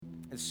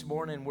This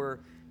morning we're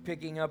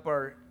picking up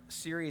our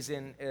series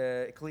in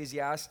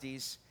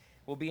Ecclesiastes.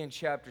 We'll be in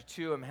chapter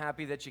 2. I'm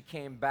happy that you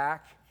came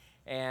back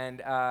and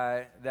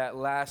that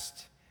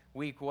last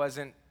week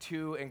wasn't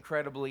too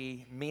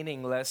incredibly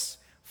meaningless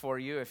for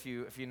you, if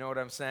you know what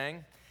I'm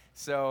saying.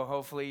 So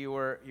hopefully you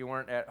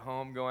weren't at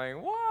home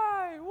going,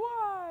 why?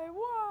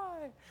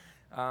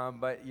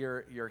 But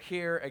you're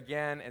here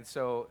again, and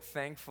so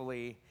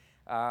thankfully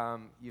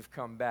you've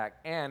come back.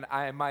 And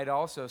I might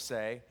also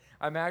say,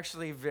 I'm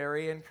actually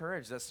very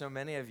encouraged that so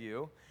many of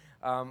you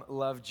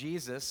love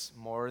Jesus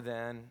more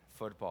than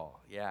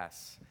football.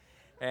 Yes.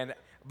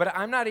 But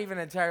I'm not even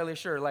entirely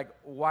sure, like,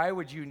 why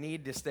would you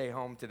need to stay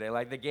home today?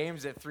 Like, the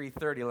game's at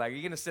 3:30. Like, are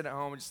you going to sit at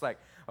home and just like,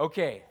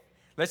 okay,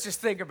 let's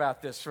just think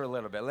about this for a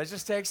little bit. Let's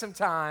just take some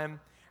time.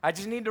 I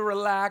just need to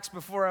relax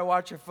before I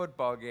watch a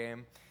football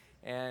game.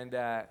 And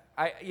I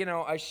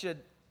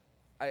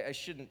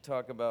shouldn't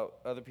talk about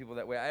other people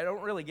that way. I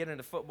don't really get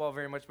into football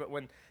very much, but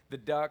when the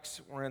Ducks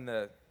were in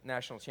the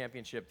national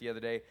championship the other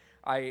day,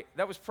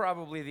 that was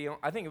probably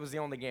I think it was the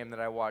only game that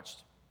I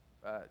watched,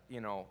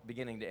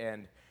 beginning to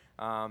end.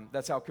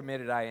 That's how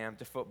committed I am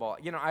to football.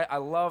 I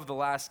love the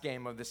last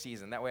game of the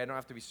season. That way I don't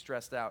have to be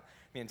stressed out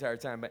the entire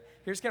time. But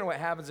here's kind of what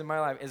happens in my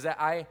life is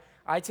that I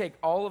take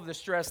all of the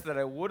stress that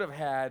I would have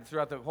had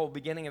throughout the whole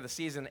beginning of the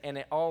season, and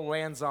it all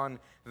lands on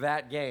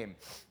that game.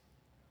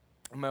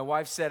 My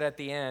wife said at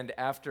the end,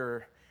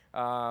 after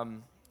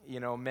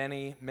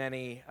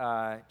many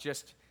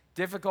just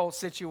difficult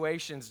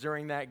situations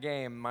during that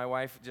game, my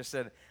wife just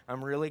said,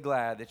 "I'm really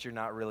glad that you're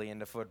not really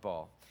into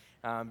football,"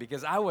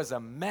 because I was a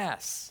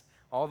mess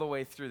all the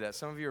way through that.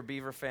 Some of you are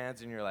Beaver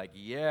fans, and you're like,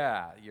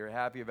 "Yeah, you're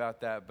happy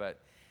about that," but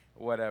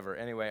whatever.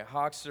 Anyway,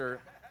 Hawks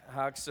are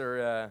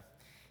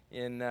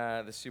in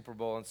the Super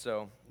Bowl, and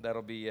so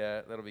that'll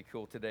be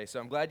cool today.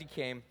 So I'm glad you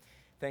came.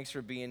 Thanks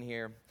for being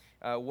here.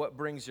 What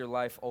brings your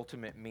life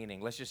ultimate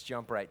meaning? Let's just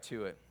jump right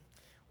to it.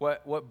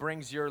 What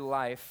brings your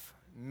life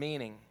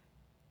meaning?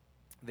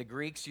 The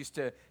Greeks used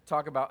to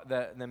talk about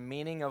the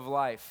meaning of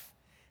life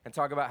and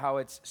talk about how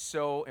it's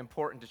so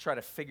important to try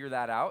to figure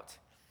that out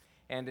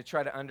and to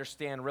try to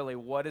understand really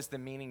what is the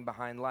meaning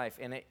behind life.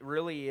 And it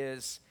really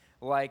is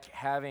like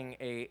having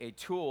a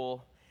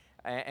tool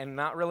and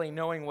not really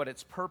knowing what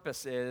its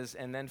purpose is,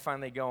 and then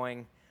finally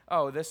going,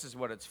 oh, this is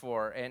what it's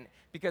for. And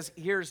because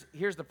here's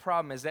the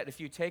problem is that if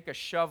you take a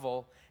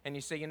shovel and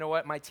you say, you know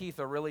what, my teeth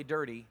are really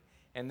dirty,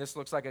 and this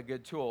looks like a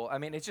good tool, I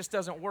mean, it just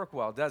doesn't work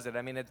well, does it?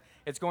 I mean,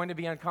 it's going to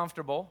be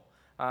uncomfortable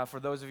for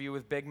those of you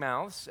with big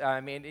mouths. I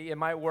mean, it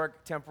might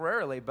work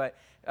temporarily, but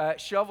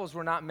shovels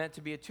were not meant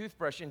to be a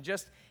toothbrush. And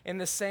just in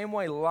the same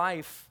way,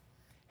 life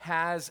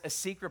has a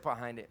secret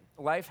behind it.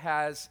 Life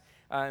has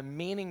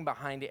meaning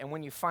behind it. And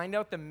when you find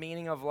out the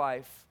meaning of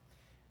life,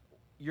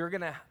 you're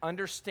going to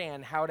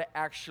understand how to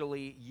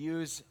actually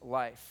use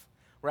life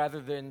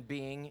rather than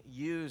being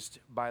used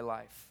by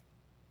life.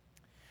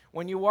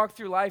 When you walk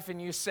through life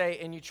and you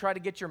try to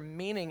get your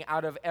meaning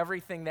out of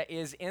everything that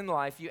is in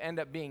life, you end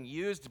up being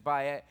used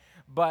by it.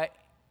 But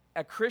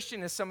a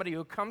Christian is somebody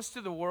who comes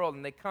to the world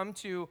and they come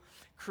to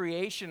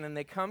creation and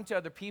they come to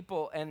other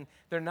people, and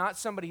they're not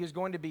somebody who's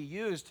going to be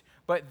used,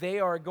 but they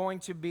are going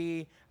to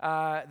be,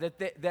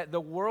 that the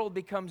world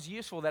becomes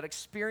useful, that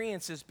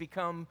experiences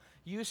become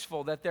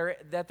useful, that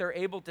they're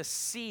able to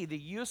see the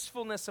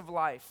usefulness of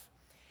life,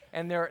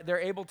 and they're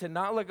able to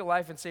not look at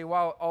life and say,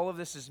 wow, all of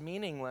this is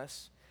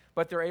meaningless,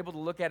 but they're able to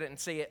look at it and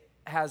say it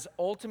has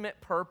ultimate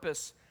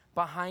purpose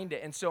behind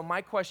it. And so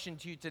my question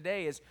to you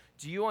today is,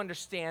 do you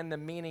understand the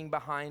meaning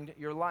behind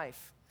your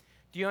life?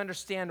 Do you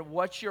understand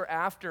what you're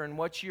after and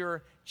what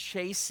you're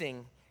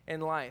chasing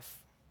in life?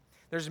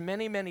 There's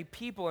many, many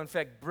people, in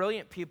fact,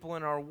 brilliant people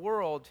in our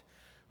world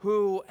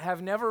who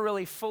have never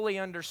really fully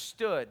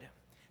understood.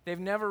 They've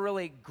never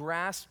really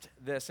grasped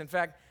this. In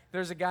fact,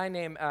 there's a guy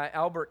named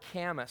Albert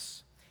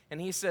Camus, and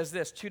he says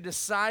this: to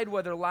decide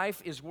whether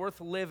life is worth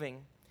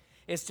living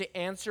is to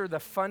answer the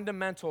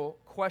fundamental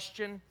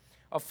question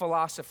of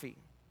philosophy.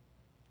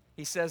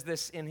 He says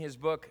this in his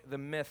book, The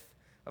Myth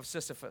of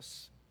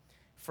Sisyphus,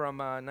 from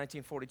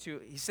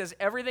 1942. He says,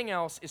 everything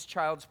else is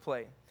child's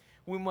play.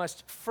 We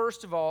must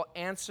first of all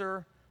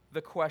answer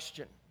the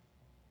question.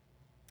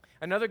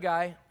 Another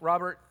guy,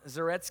 Robert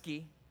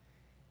Zaretsky,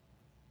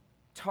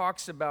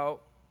 talks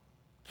about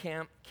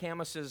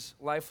Camus's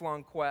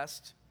lifelong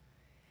quest,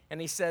 and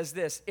he says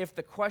this: if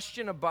the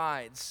question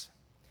abides,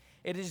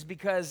 it is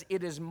because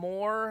it is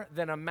more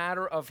than a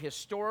matter of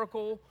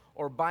historical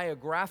or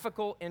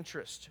biographical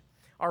interest.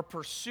 Our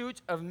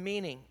pursuit of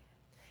meaning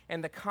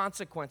and the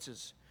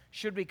consequences,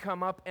 should we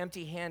come up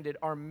empty-handed,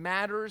 are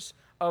matters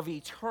of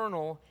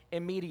eternal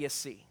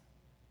immediacy.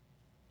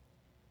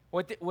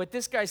 What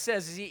this guy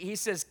says is he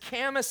says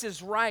Camus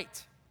is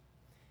right.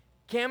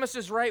 Camus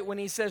is right when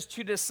he says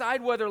to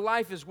decide whether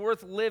life is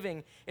worth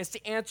living is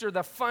to answer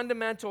the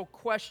fundamental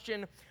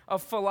question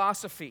of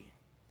philosophy.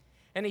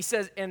 And he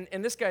says, and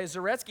this guy,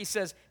 Zaretsky,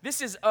 says,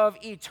 this is of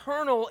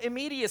eternal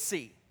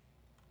immediacy.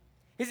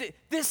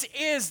 This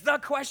is the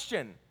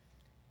question.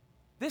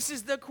 This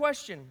is the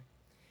question.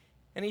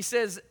 And he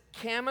says,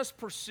 Camus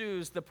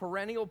pursues the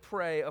perennial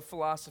prey of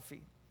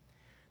philosophy,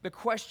 the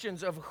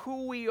questions of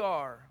who we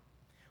are,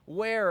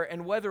 where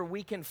and whether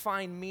we can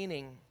find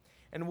meaning,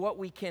 and what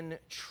we can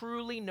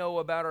truly know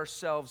about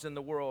ourselves and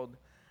the world,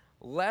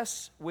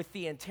 less with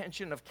the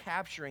intention of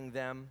capturing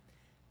them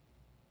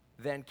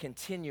than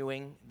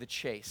continuing the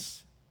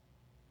chase.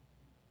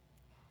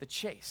 The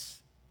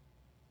chase.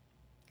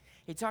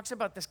 He talks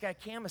about this guy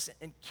Camus,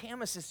 and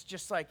Camus is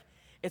just like,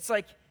 it's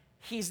like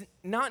he's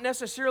not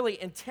necessarily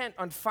intent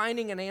on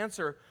finding an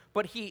answer,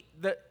 but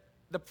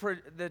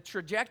the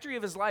trajectory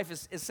of his life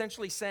is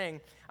essentially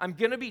saying, I'm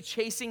going to be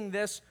chasing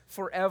this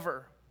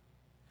forever,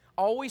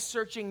 always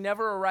searching,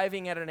 never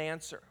arriving at an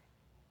answer,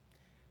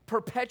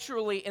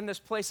 perpetually in this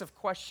place of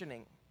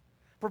questioning,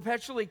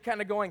 perpetually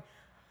kind of going,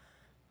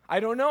 I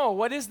don't know,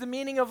 what is the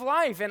meaning of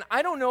life? And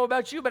I don't know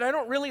about you, but I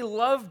don't really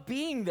love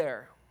being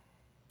there.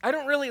 I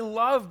don't really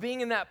love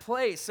being in that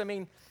place. I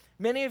mean,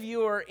 many of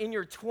you are in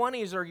your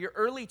 20s or your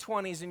early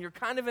 20s, and you're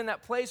kind of in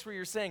that place where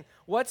you're saying,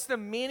 what's the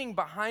meaning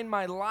behind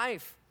my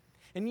life?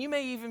 And you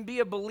may even be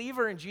a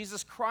believer in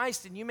Jesus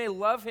Christ, and you may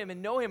love him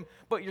and know him,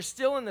 but you're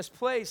still in this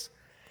place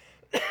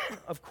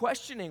of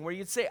questioning where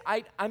you'd say,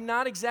 I'm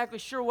not exactly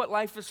sure what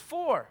life is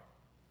for.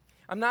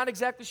 I'm not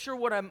exactly sure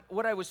what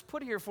I was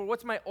put here for.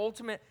 What's my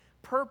ultimate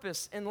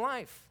purpose in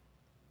life?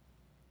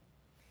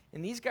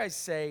 And these guys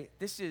say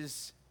this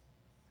is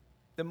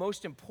the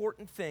most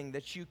important thing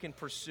that you can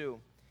pursue.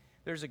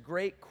 There's a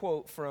great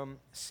quote from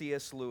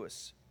C.S.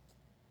 Lewis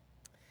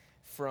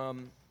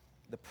from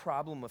The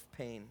Problem of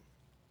Pain.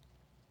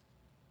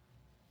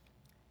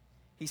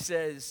 He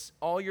says,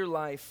 all your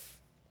life,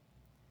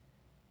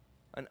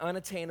 an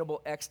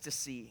unattainable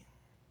ecstasy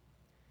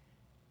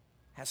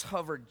has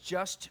hovered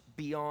just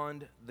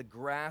beyond the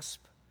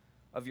grasp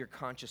of your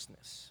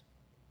consciousness.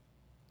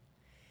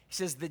 He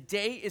says, the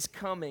day is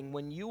coming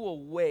when you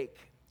will wake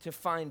to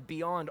find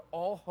beyond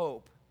all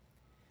hope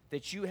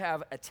that you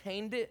have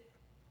attained it,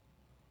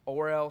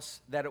 or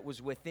else that it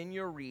was within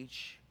your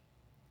reach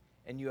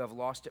and you have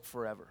lost it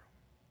forever.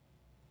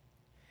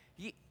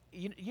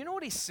 You know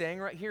what he's saying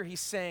right here? He's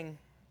saying,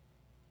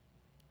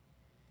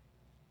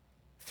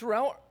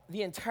 throughout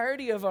the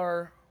entirety of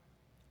our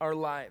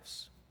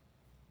lives,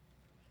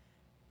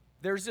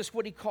 there's this,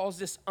 what he calls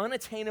this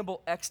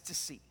unattainable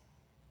ecstasy.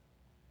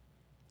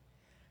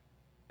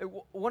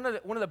 One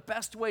of the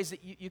best ways that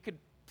you could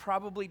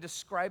probably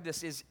describe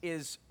this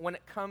is when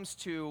it comes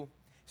to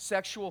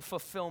sexual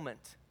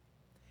fulfillment.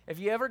 If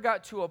you ever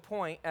got to a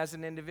point as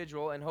an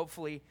individual, and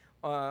hopefully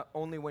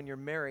only when you're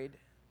married,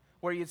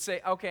 where you'd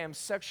say, okay, I'm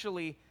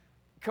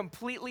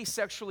completely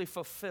sexually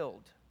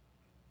fulfilled,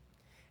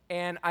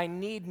 and I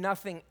need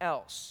nothing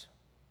else,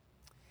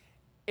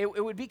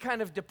 it would be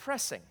kind of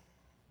depressing.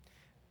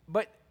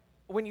 But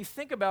when you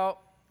think about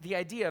the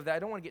idea of that, I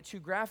don't want to get too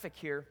graphic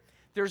here,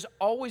 there's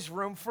always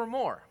room for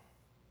more.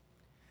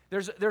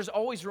 There's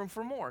always room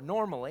for more,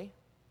 normally.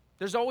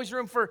 There's always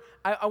room for,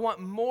 I want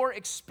more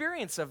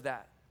experience of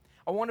that.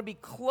 I want to be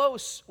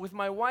close with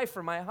my wife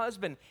or my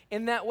husband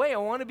in that way. I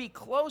want to be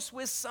close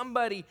with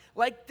somebody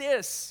like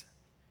this.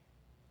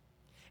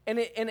 And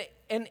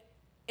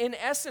in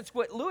essence,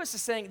 what Lewis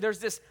is saying, there's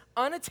this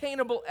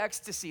unattainable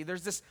ecstasy.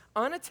 There's this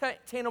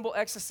unattainable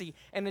ecstasy,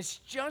 and it's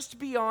just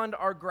beyond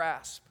our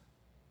grasp.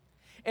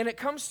 And it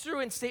comes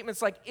through in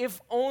statements like,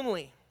 if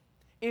only,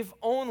 if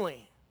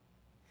only.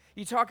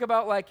 You talk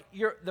about like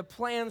the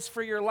plans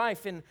for your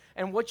life and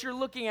what you're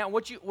looking at,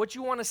 what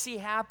you want to see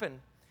happen.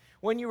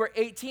 When you were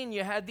 18,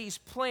 you had these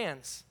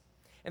plans,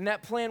 and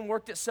that plan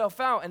worked itself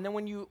out. And then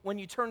when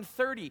you turned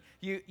 30,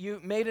 you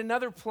made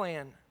another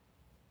plan.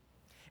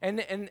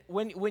 And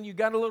when you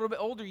got a little bit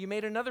older, you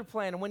made another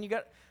plan. And when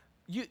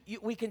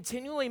we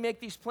continually make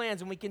these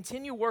plans, and we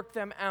continue work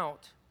them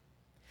out.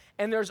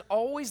 And there's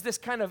always this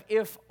kind of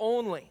if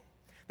only.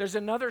 There's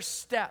another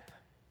step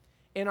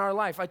in our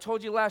life. I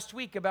told you last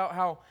week about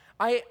how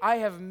I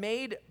have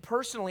made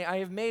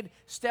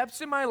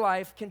steps in my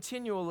life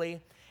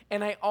continually,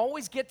 and I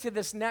always get to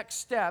this next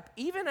step,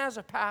 even as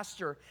a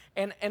pastor,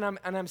 and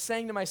I'm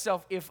saying to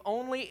myself, if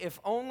only, if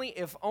only,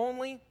 if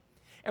only.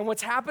 And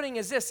what's happening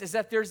is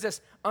that there's this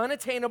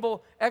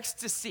unattainable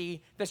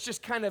ecstasy that's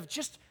just kind of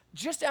just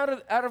out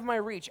of my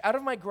reach, out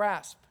of my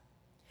grasp.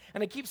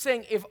 And I keep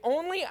saying, if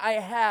only I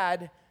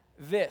had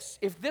this,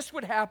 if this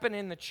would happen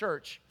in the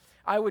church,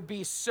 I would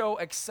be so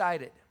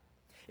excited.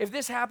 If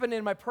this happened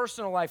in my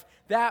personal life,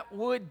 that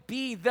would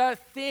be the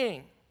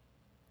thing.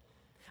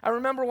 I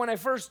remember when I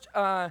first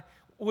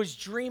was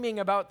dreaming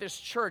about this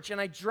church, and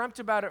I dreamt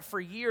about it for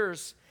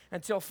years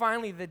until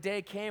finally the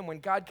day came when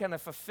God kind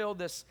of fulfilled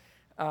this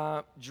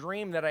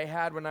dream that I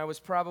had when I was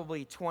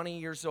probably 20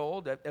 years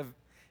old.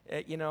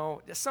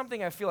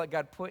 Something I feel like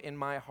God put in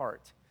my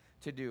heart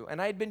to do.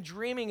 And I had been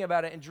dreaming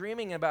about it and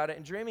dreaming about it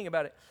and dreaming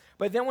about it.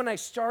 But then when I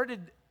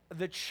started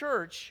the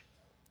church,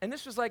 and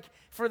this was like,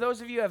 for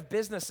those of you who have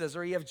businesses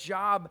or you have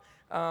job,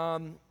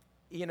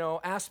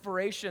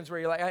 aspirations where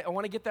you're like, I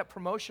want to get that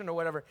promotion or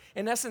whatever.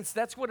 In essence,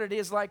 that's what it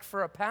is like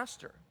for a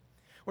pastor.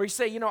 where you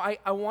say,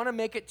 I want to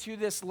make it to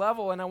this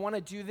level, and I want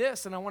to do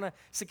this, and I want to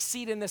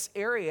succeed in this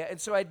area. And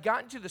so I'd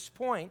gotten to this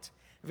point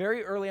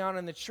very early on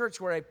in the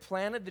church where I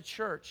planted the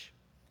church.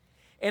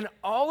 And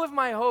all of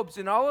my hopes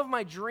and all of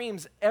my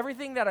dreams,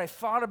 everything that I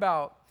thought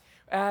about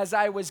as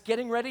I was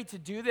getting ready to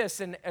do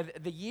this and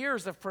the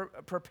years of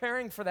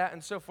preparing for that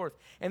and so forth.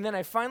 And then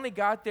I finally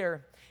got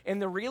there,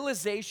 and the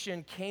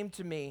realization came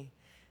to me.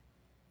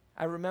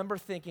 I remember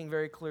thinking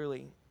very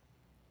clearly,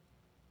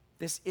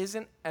 this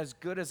isn't as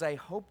good as I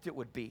hoped it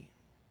would be.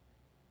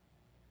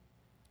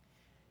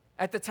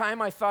 At the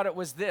time, I thought it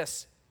was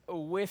this,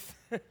 with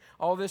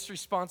all this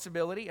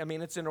responsibility. I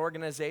mean, it's an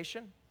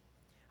organization.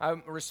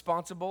 I'm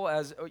responsible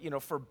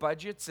for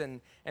budgets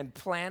and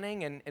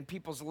planning and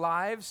people's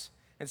lives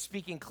and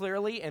speaking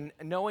clearly and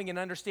knowing and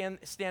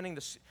understanding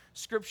the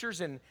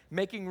scriptures and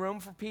making room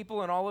for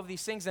people and all of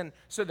these things. And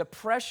so the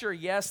pressure,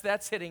 yes,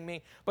 that's hitting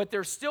me, but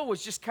there still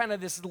was just kind of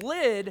this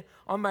lid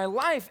on my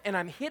life, and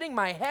I'm hitting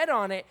my head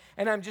on it,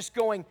 and I'm just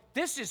going,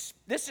 this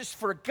is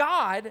for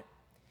God,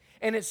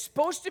 and it's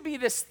supposed to be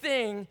this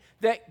thing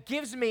that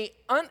gives me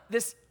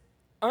this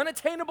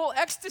unattainable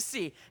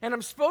ecstasy. And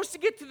I'm supposed to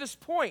get to this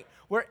point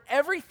where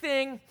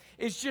everything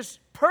is just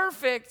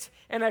perfect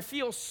and I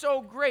feel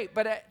so great.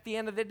 But at the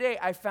end of the day,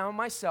 I found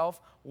myself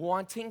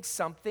wanting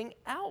something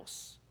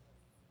else.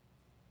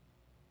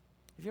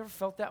 Have you ever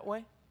felt that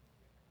way?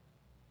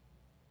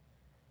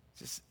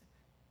 Just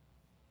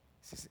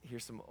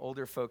here's some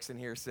older folks in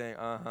here saying,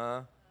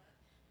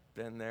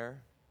 been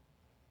there.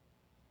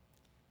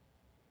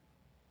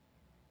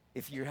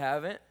 If you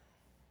haven't,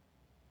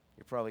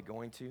 you're probably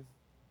going to.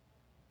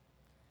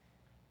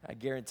 I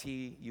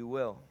guarantee you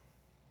will.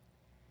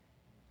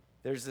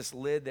 There's this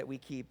lid that we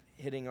keep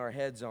hitting our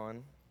heads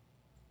on.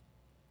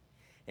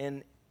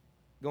 And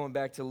going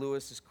back to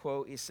Lewis's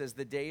quote, he says,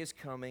 "The day is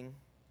coming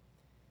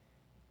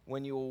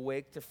when you will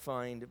wake to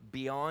find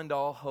beyond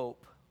all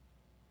hope."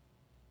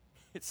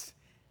 It's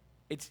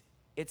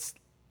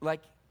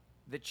like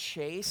the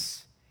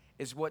chase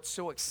is what's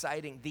so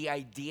exciting. The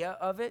idea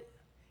of it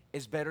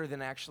is better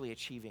than actually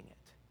achieving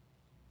it.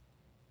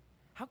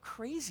 How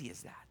crazy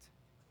is that?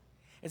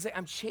 It's like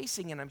I'm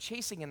chasing and I'm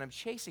chasing and I'm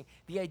chasing.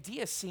 The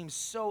idea seems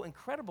so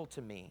incredible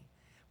to me,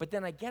 but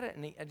then I get it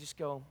and I just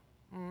go,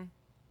 all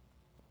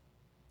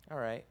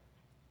right.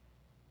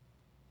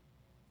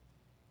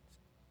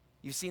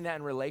 You've seen that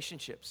in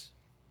relationships.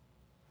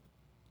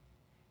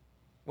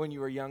 When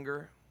you were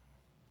younger,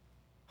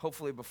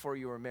 hopefully before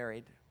you were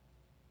married,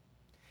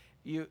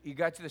 you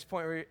got to this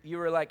point where you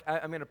were like,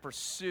 I'm going to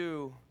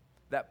pursue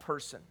that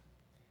person.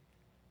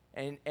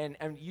 And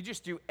you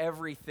just do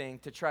everything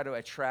to try to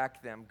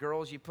attract them.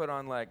 Girls, you put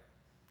on like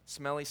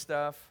smelly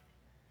stuff.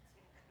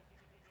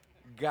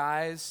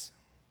 Guys,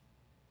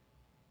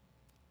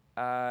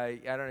 I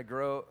don't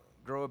know,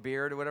 grow a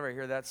beard or whatever. I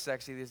hear that's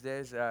sexy these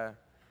days. Yeah,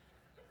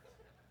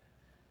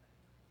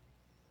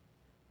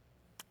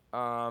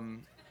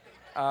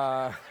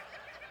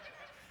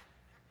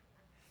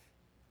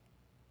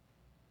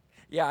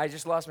 I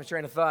just lost my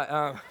train of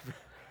thought.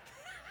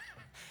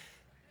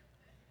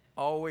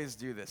 Always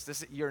do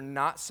this. You're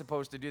not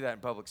supposed to do that in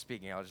public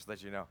speaking. I'll just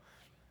let you know.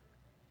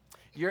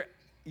 You're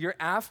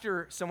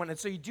after someone, and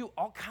so you do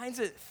all kinds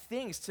of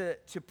things to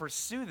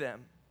pursue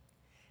them.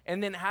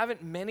 And then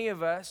haven't many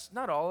of us,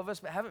 not all of us,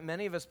 but haven't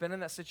many of us been in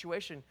that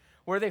situation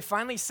where they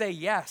finally say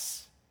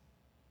yes.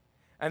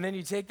 And then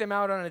you take them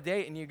out on a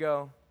date and you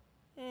go,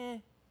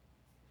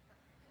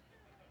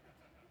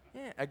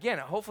 Yeah. Again,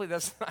 hopefully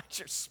that's not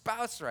your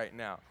spouse right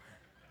now.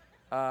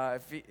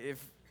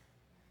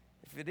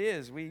 If it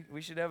is,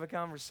 we should have a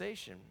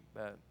conversation.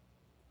 But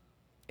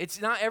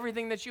it's not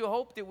everything that you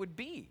hoped it would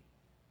be.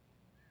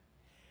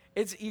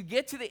 You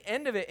get to the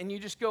end of it and you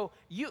just go,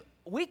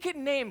 we could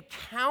name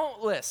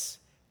countless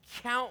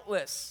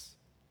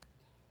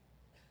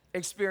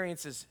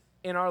experiences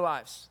in our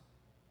lives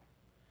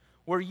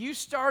where you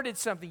started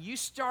something, you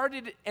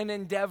started an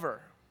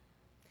endeavor,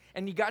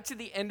 and you got to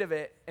the end of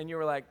it and you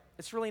were like,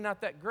 it's really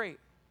not that great.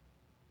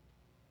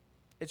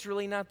 It's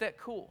really not that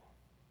cool.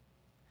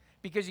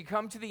 Because you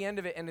come to the end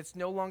of it and it's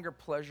no longer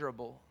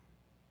pleasurable.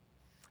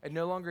 It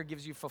no longer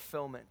gives you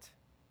fulfillment.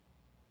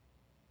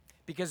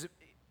 Because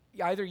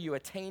either you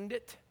attained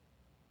it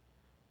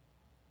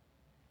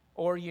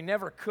or you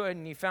never could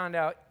and you found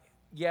out,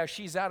 yeah,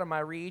 she's out of my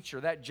reach,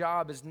 or that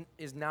job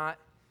is not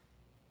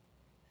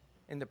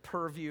in the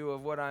purview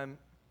of what I'm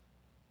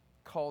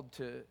called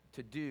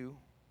to do.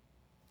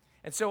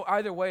 And so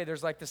either way,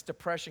 there's like this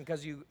depression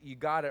because you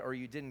got it or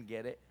you didn't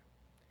get it.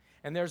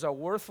 And there's a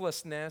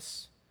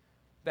worthlessness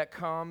that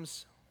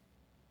comes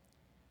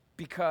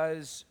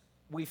because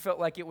we felt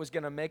like it was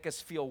going to make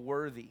us feel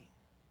worthy.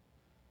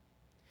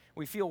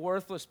 We feel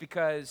worthless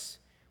because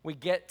we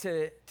get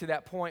to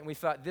that point and we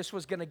thought this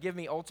was going to give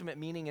me ultimate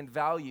meaning and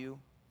value,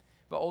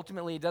 but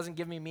ultimately it doesn't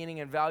give me meaning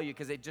and value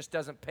because it just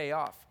doesn't pay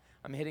off.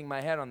 I'm hitting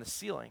my head on the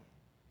ceiling.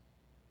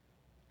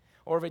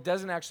 Or if it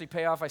doesn't actually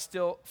pay off, I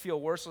still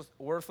feel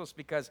worthless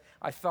because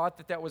I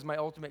thought that was my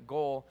ultimate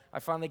goal. I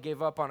finally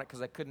gave up on it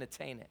because I couldn't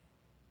attain it.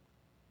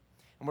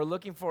 And we're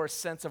looking for a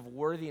sense of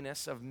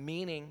worthiness, of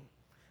meaning,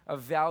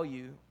 of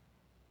value.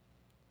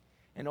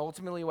 And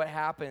ultimately what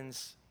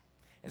happens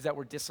is that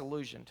we're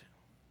disillusioned.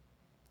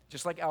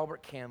 Just like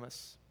Albert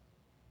Camus.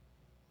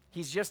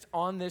 He's just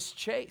on this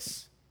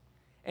chase.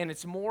 And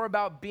it's more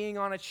about being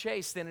on a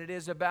chase than it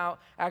is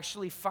about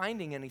actually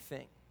finding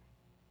anything.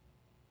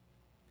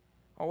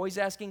 Always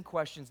asking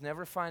questions,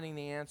 never finding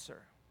the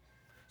answer.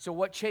 So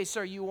what chase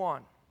are you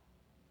on?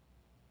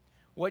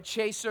 What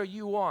chase are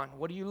you on?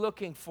 What are you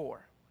looking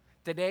for?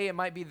 Today it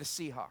might be the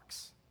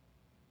Seahawks.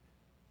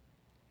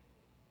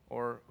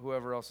 Or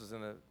whoever else is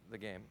in the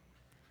game.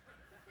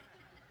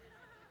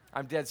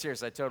 I'm dead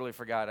serious. I totally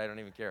forgot. I don't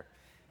even care.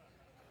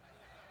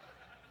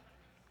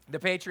 The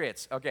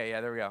Patriots. Okay,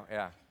 yeah, there we go.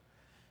 Yeah.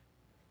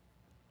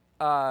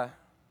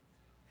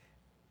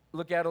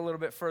 Look out a little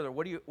bit further.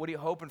 What are you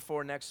hoping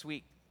for next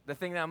week? The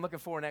thing that I'm looking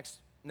for next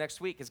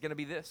week is going to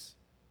be this.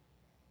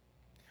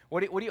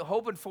 What are you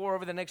hoping for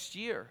over the next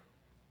year?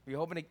 Are you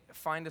hoping to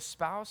find a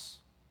spouse?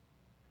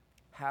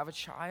 Have a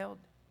child?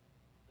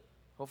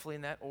 Hopefully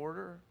in that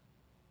order.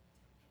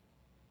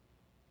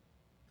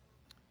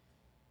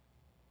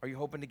 Are you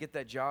hoping to get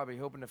that job? Are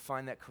you hoping to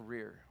find that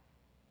career?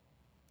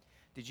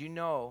 Did you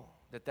know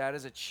that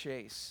is a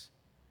chase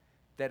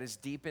that is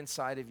deep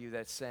inside of you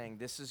that's saying,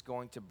 this is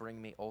going to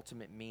bring me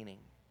ultimate meaning?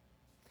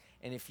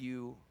 And if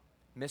you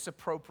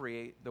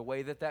misappropriate the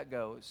way that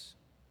goes,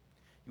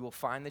 you will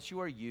find that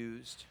you are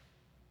used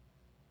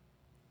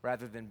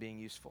rather than being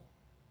useful.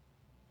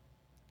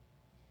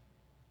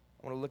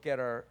 I want to look at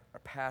our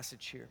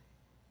passage here.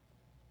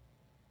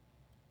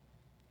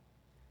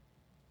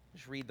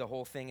 Just read the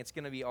whole thing. It's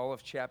going to be all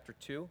of chapter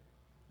 2.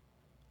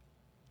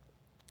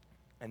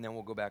 And then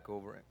we'll go back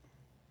over it.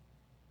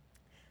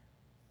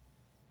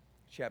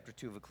 Chapter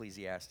 2 of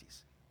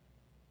Ecclesiastes.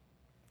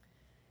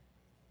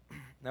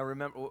 Now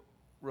remember,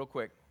 real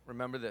quick,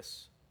 remember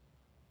this.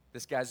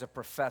 This guy's a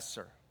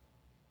professor.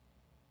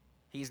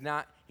 He's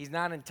not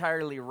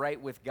entirely right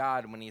with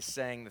God when he's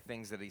saying the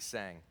things that he's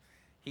saying.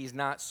 He's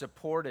not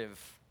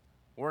supportive.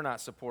 We're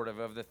not supportive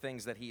of the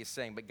things that he is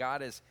saying. But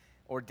God has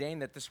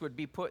ordained that this would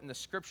be put in the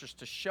scriptures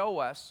to show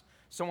us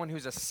someone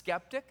who's a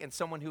skeptic and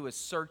someone who is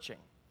searching.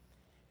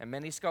 And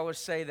many scholars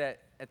say that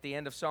at the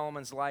end of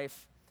Solomon's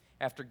life,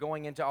 after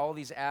going into all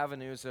these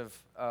avenues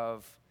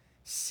of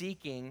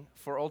seeking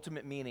for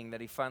ultimate meaning,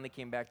 that he finally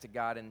came back to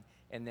God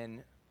and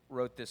then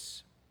wrote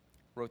this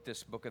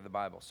book of the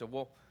Bible. So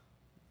we'll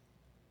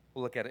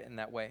look at it in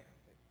that way.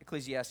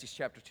 Ecclesiastes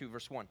chapter 2,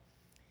 verse 1.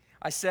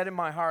 I said in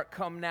my heart,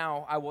 come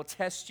now, I will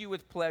test you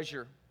with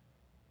pleasure.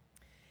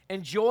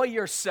 Enjoy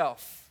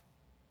yourself.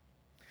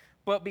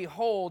 But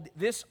behold,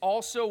 this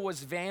also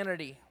was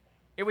vanity.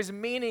 It was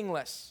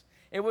meaningless.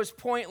 It was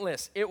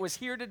pointless. It was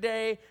here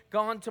today,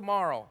 gone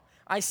tomorrow.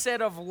 I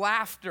said of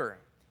laughter,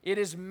 it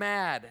is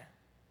mad.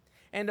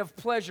 And of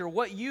pleasure,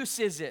 what use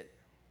is it?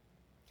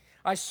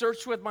 I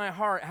searched with my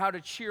heart how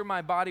to cheer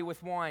my body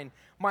with wine,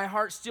 my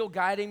heart still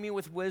guiding me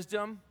with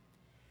wisdom,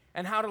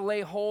 and how to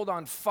lay hold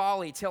on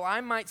folly, till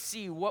I might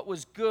see what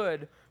was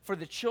good for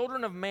the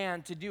children of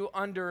man to do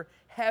under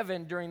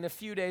heaven during the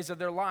few days of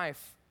their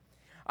life.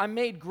 I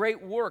made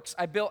great works.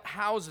 I built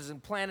houses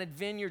and planted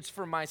vineyards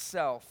for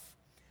myself.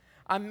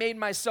 I made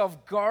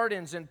myself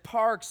gardens and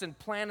parks and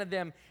planted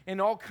in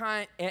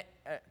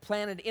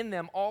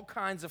them all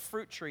kinds of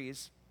fruit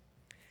trees.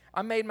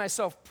 I made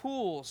myself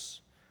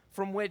pools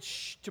from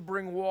which to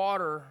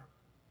water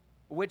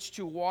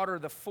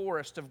the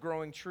forest of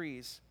growing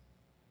trees.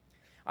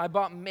 I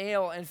bought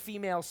male and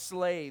female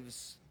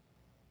slaves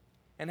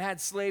and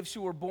had slaves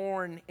who were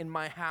born in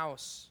my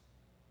house.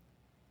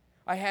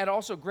 I had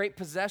also great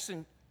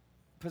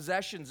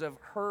possessions of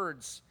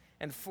herds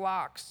and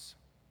flocks,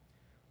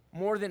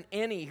 more than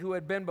any who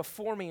had been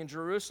before me in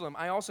Jerusalem.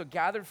 I also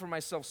gathered for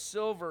myself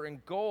silver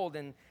and gold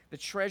and the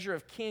treasure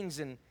of kings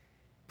and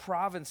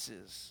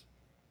provinces.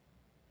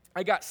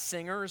 I got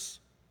singers,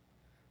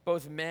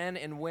 both men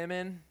and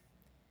women,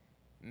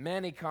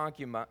 many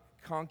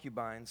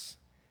concubines,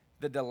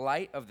 the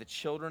delight of the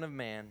children of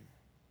man.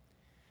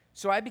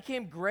 So I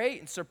became great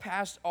and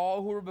surpassed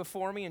all who were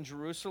before me in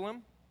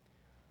Jerusalem.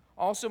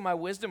 Also my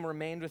wisdom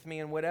remained with me,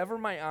 and whatever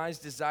my eyes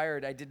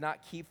desired, I did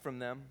not keep from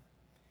them.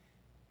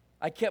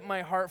 I kept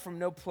my heart from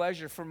no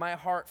pleasure, for my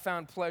heart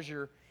found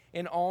pleasure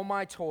in all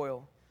my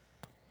toil.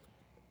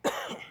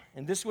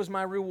 And this was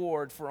my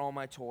reward for all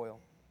my toil.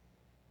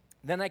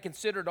 Then I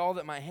considered all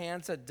that my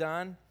hands had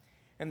done,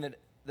 and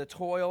the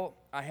toil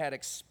I had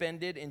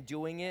expended in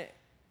doing it.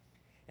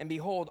 And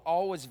behold,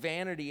 all was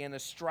vanity and a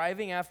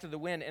striving after the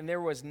wind, and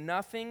there was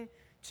nothing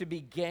to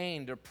be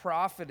gained or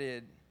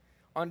profited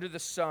under the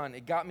sun.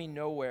 It got me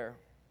nowhere.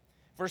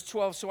 Verse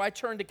 12, so I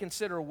turned to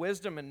consider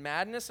wisdom and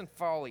madness and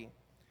folly.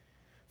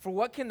 For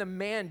what can the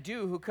man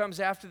do who comes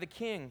after the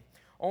king?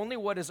 Only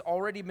what has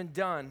already been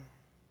done.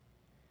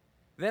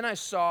 Then I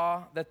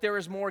saw that there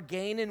is more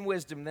gain in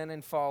wisdom than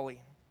in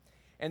folly,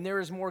 and there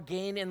is more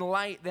gain in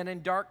light than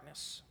in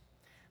darkness.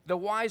 The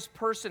wise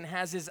person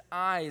has his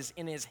eyes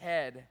in his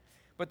head,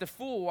 but the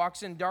fool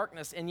walks in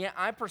darkness. And yet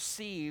I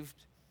perceived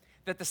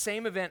that the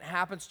same event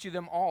happens to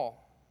them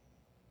all.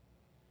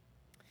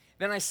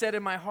 Then I said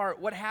in my heart,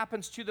 what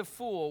happens to the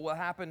fool will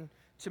happen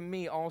to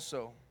me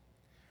also.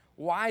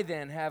 Why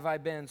then have I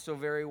been so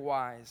very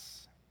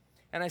wise?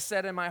 And I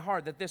said in my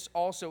heart that this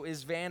also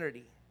is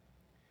vanity.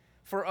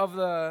 For of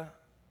the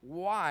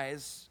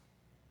wise,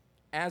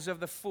 as of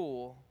the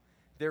fool,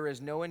 there is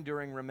no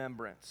enduring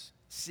remembrance,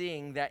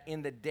 seeing that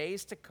in the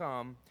days to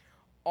come,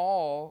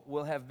 all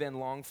will have been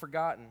long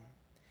forgotten.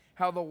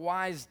 How the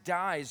wise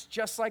dies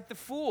just like the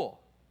fool.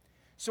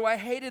 So I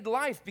hated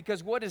life,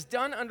 because what is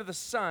done under the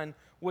sun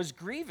was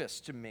grievous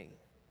to me.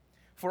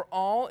 For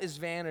all is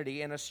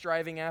vanity and a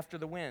striving after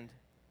the wind.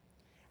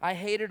 I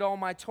hated all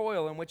my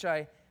toil in which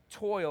I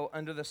toil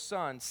under the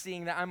sun,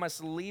 seeing that I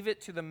must leave it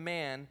to the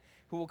man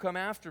who will come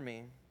after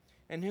me.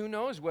 And who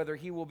knows whether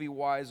he will be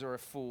wise or a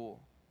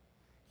fool?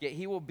 Yet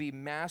he will be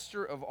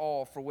master of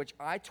all for which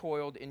I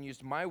toiled and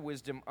used my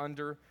wisdom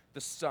under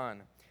the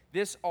sun.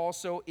 This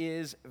also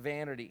is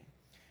vanity.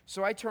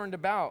 So I turned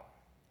about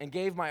and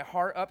gave my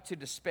heart up to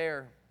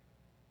despair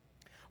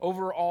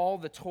over all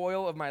the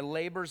toil of my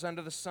labors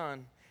under the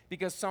sun,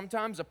 because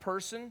sometimes a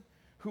person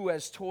who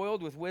has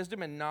toiled with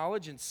wisdom and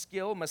knowledge and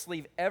skill must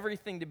leave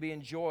everything to be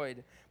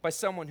enjoyed by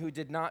someone who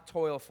did not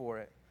toil for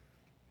it.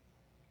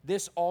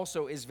 This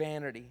also is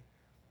vanity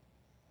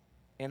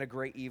and a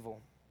great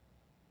evil.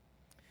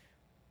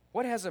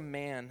 What has a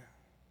man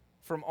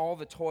from all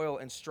the toil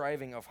and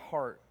striving of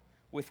heart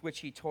with which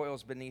he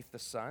toils beneath the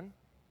sun?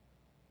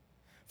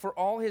 For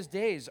all his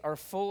days are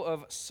full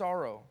of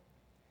sorrow,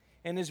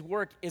 and his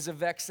work is a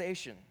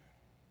vexation.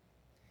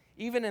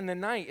 Even in the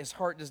night his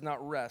heart does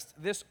not rest.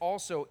 This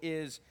also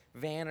is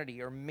vanity,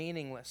 or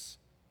meaningless.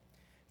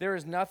 There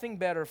is nothing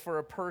better for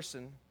a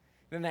person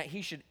than that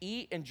he should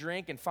eat and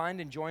drink and find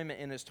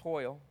enjoyment in his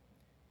toil.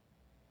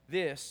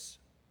 This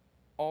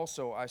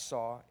also I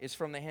saw is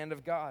from the hand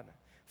of God.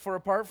 For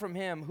apart from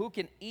him, who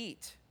can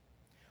eat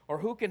or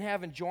who can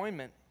have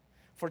enjoyment?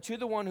 For to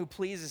the one who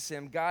pleases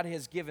him, God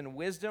has given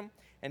wisdom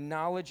and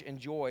knowledge and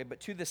joy. But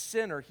to the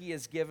sinner, he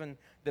has given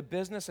the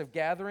business of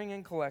gathering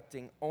and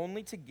collecting,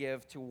 only to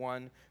give to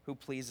one who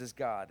pleases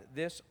God.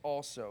 This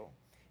also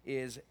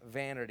is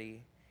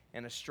vanity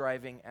and a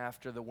striving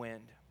after the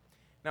wind.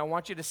 Now I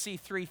want you to see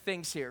three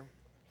things here.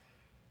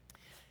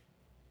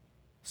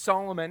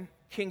 Solomon,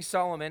 King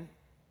Solomon,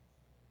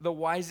 the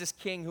wisest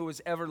king who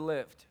has ever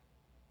lived.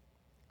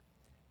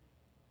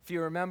 If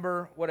you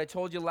remember what I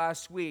told you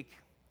last week,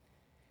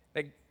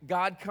 that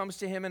God comes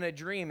to him in a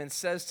dream and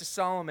says to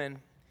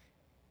Solomon,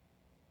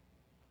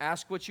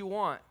 ask what you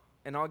want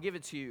and I'll give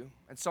it to you.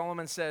 And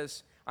Solomon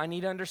says, I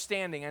need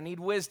understanding, I need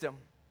wisdom.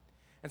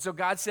 And so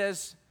God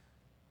says,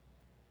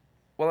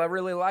 well, I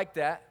really like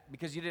that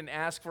because you didn't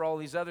ask for all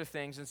these other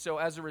things. And so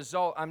as a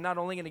result, I'm not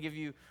only going to give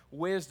you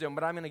wisdom,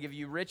 but I'm going to give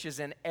you riches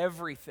and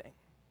everything.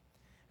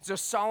 So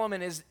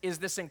Solomon is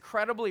this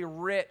incredibly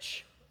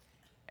rich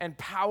and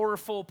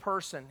powerful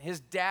person.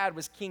 His dad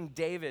was King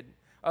David,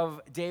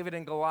 of David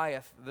and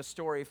Goliath, the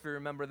story, if you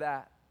remember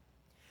that.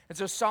 And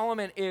so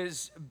Solomon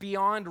is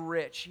beyond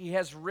rich. He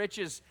has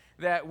riches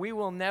that we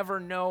will never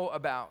know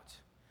about.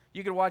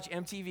 You could watch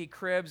MTV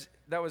Cribs.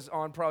 That was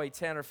on probably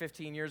 10 or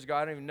 15 years ago.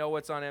 I don't even know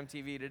what's on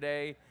MTV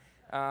today.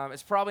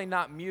 It's probably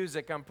not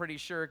music, I'm pretty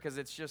sure, because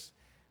it's just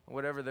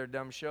whatever their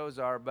dumb shows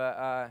are.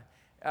 But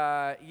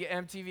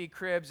MTV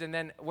Cribs, and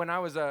then when I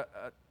was a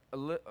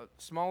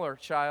smaller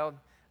child,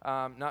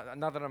 not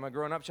that I'm a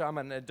grown-up child, I'm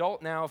an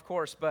adult now, of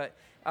course, but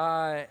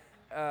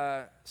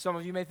some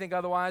of you may think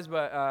otherwise,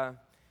 but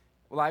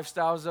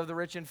Lifestyles of the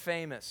Rich and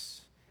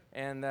Famous,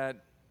 and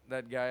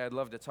that guy, I'd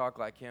love to talk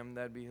like him.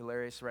 That'd be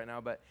hilarious right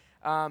now, but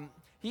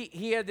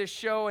he had this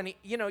show, and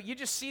you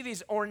just see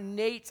these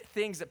ornate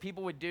things that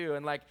people would do,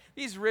 and like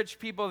these rich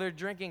people, they're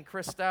drinking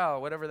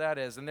Cristal, whatever that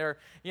is, and they're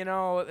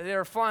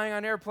flying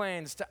on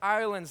airplanes to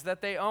islands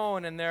that they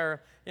own, and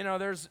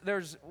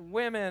there's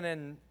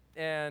women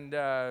and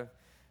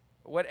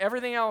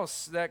everything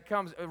else that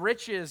comes,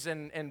 riches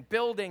and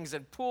buildings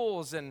and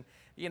pools and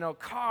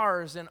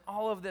cars and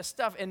all of this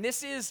stuff. And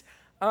this is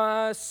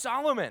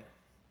Solomon.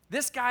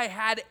 This guy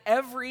had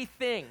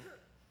everything.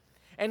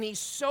 And he's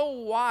so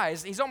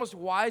wise. He's almost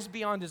wise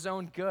beyond his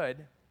own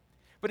good.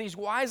 But he's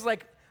wise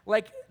like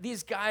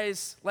these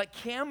guys, like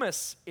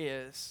Camus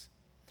is.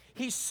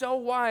 He's so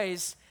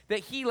wise that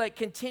he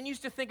continues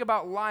to think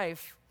about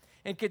life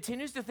and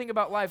continues to think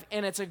about life,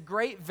 and it's a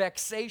great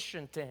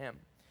vexation to him.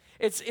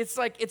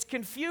 It's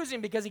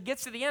confusing because he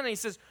gets to the end and he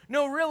says,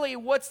 no, really,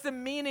 what's the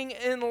meaning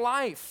in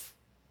life?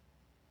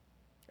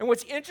 And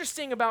what's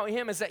interesting about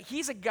him is that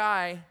he's a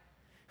guy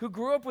who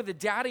grew up with a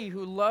daddy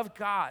who loved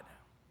God.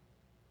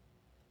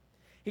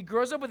 He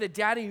grows up with a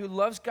daddy who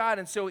loves God,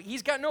 and so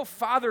he's got no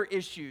father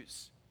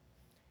issues.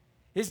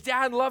 His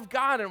dad loved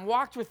God and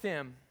walked with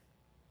him.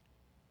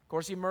 Of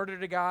course, he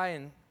murdered a guy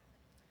and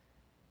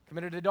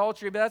committed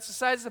adultery, but that's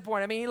besides the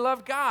point. I mean, he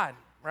loved God,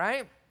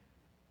 right?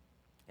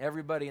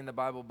 Everybody in the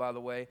Bible, by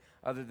the way,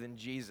 other than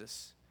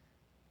Jesus,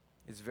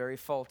 is very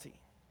faulty.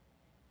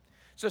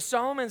 So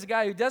Solomon's a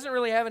guy who doesn't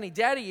really have any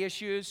daddy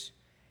issues.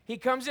 He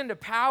comes into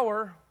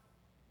power.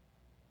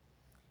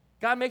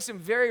 God makes him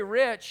very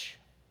rich.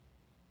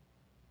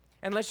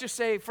 And let's just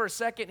say for a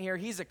second here,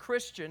 he's a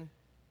Christian,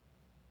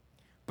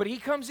 but he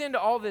comes into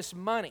all this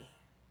money.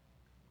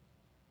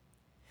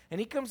 And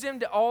he comes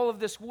into all of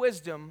this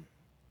wisdom,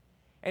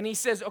 and he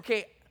says,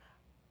 okay,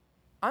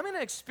 I'm going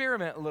to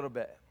experiment a little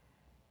bit.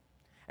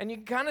 And you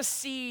can kind of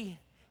see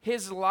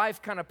his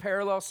life kind of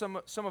parallel some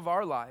of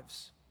our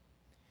lives.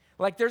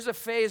 Like there's a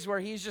phase where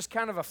he's just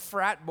kind of a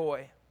frat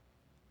boy.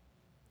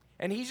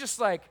 And he's just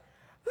like,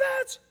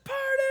 let's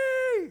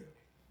party.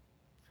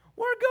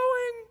 We're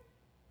going,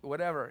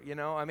 whatever,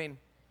 I mean,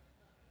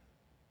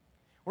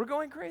 we're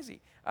going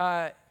crazy.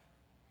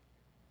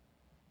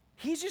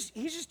 He's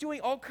just doing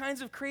all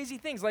kinds of crazy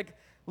things. Like,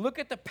 look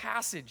at the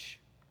passage.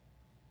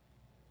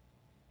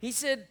 He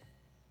said,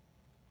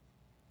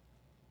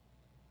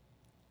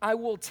 I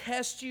will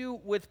test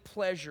you with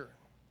pleasure.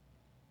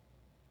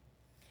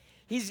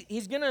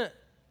 He's going to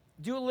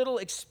do a little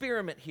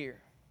experiment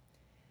here.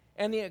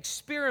 And the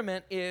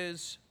experiment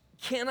is,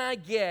 can I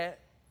get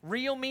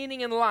real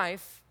meaning in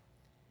life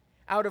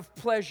out of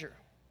pleasure?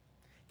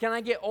 Can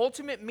I get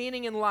ultimate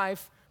meaning in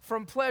life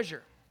from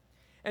pleasure?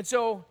 And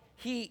so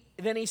he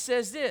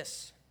says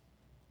this.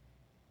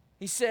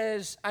 He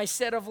says, I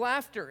said of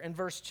laughter in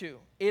verse 2,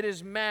 it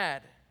is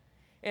mad.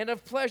 And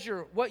of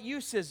pleasure, what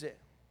use is it?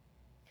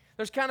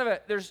 There's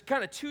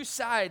kind of two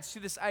sides to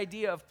this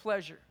idea of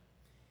pleasure.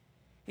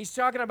 He's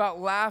talking about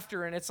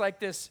laughter, and it's like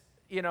this,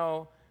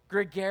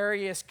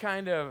 gregarious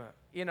kind of,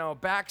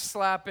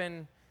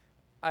 backslapping,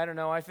 I don't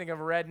know, I think of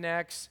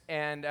rednecks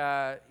and,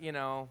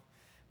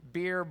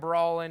 beer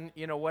brawling,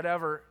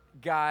 whatever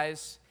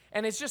guys.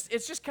 And it's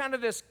just kind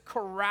of this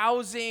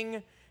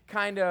carousing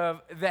kind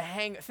of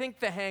think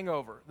The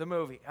Hangover, the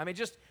movie. I mean,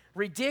 just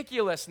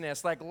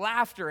ridiculousness, like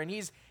laughter, and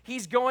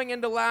he's going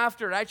into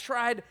laughter. I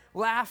tried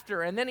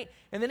laughter, and then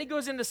he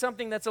goes into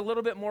something that's a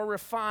little bit more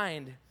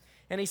refined,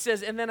 and he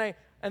says, and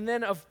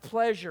then of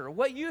pleasure.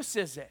 What use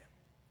is it?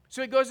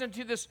 So he goes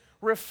into this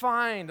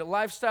refined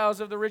lifestyles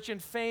of the rich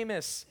and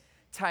famous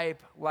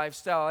type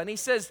lifestyle, and he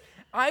says,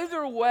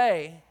 either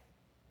way,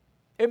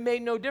 it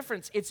made no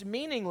difference. It's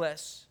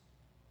meaningless.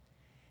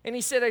 And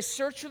he said, I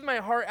searched with my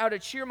heart how to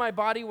cheer my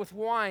body with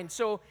wine.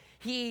 So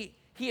he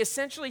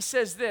essentially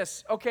says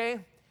this, okay,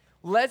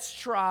 let's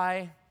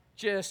try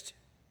just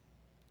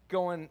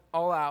going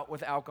all out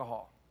with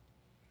alcohol.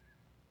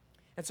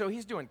 And so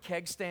he's doing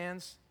keg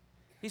stands.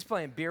 He's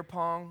playing beer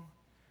pong.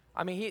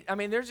 I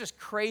mean, there's just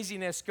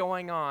craziness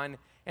going on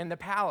in the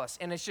palace.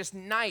 And it's just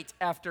night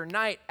after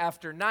night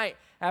after night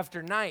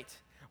after night.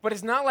 But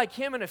it's not like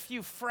him and a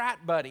few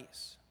frat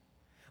buddies.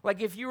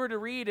 Like if you were to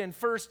read in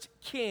 1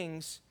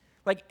 Kings,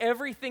 like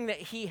everything that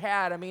he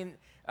had,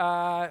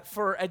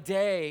 for a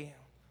day,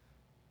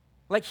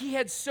 like he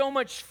had so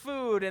much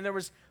food, and there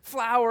was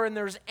flour, and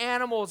there was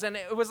animals, and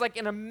it was like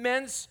an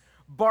immense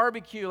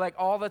barbecue, like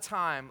all the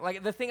time.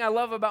 Like the thing I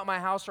love about my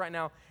house right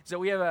now is that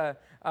we have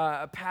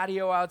a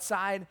patio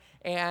outside,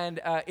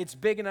 and it's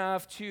big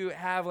enough to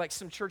have like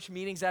some church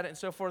meetings at it and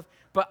so forth.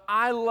 But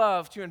I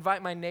love to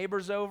invite my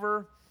neighbors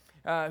over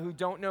who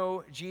don't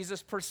know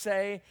Jesus per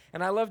se,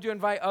 and I love to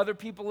invite other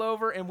people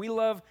over, and we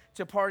love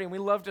to party, and we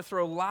love to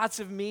throw lots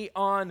of meat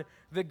on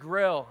the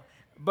grill.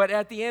 But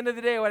at the end of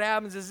the day, what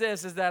happens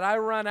is that I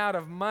run out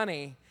of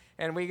money,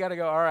 and we got to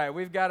go, all right,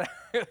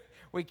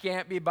 we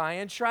can't be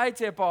buying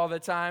tri-tip all the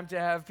time to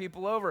have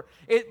people over.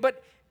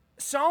 But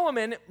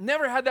Solomon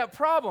never had that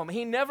problem.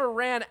 He never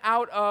ran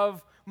out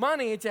of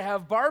money to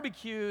have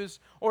barbecues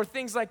or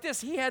things like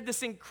this. He had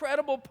this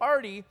incredible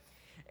party,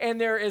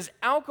 and there is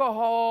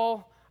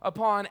alcohol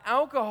upon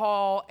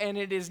alcohol, and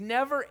it is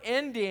never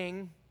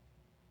ending.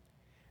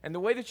 And the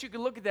way that you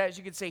could look at that is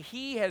you could say,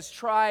 he has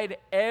tried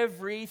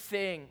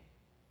everything.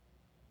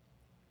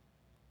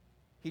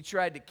 He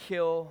tried to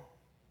kill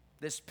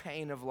this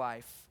pain of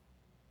life.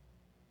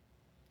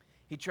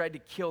 He tried to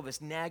kill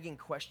this nagging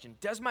question.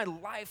 Does my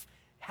life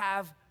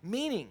have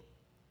meaning?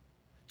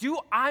 Do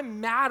I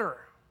matter?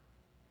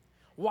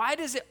 Why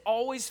does it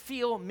always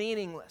feel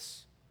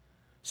meaningless?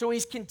 So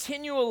he's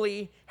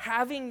continually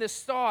having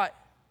this thought.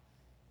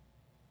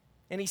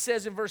 And he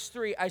says in verse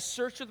 3, I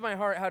searched with my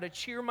heart how to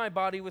cheer my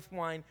body with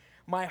wine,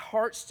 my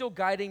heart still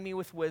guiding me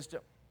with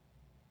wisdom.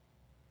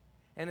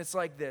 And it's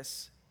like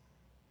this.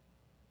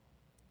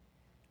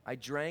 I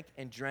drank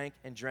and drank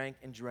and drank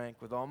and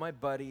drank with all my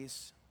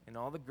buddies and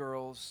all the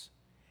girls,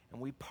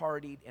 and we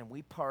partied and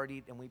we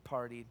partied and we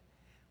partied.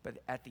 But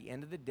at the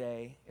end of the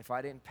day, if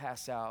I didn't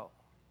pass out,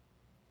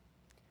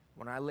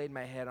 when I laid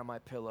my head on my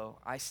pillow,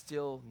 I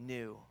still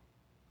knew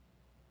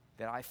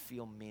that I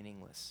feel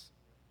meaningless.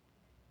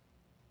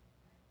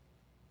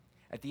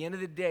 At the end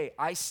of the day,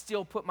 I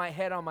still put my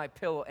head on my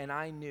pillow, and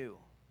I knew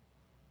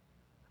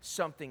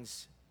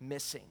something's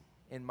missing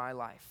in my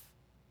life.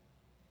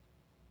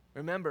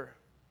 Remember,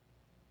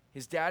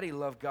 his daddy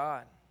loved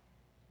God.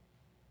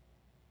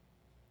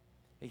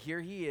 And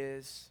here he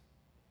is,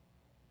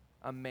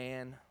 a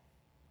man,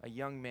 a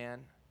young man,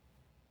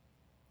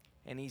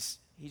 and he's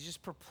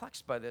just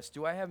perplexed by this.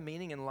 Do I have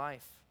meaning in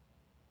life?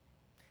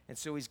 And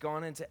so he's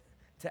gone into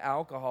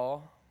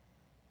alcohol.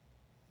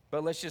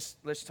 But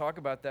let's talk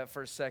about that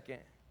for a second.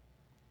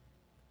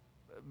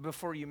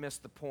 before you miss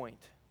the point.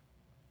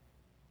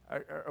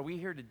 Are we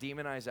here to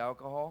demonize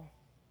alcohol?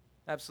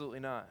 Absolutely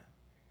not.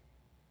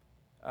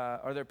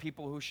 Are there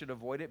people who should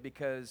avoid it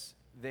because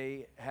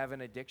they have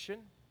an addiction?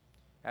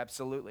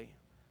 Absolutely.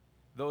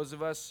 Those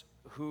of us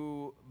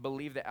who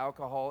believe that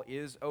alcohol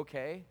is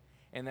okay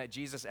and that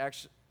Jesus'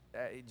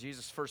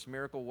 first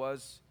miracle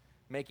was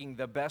making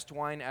the best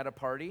wine at a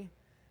party,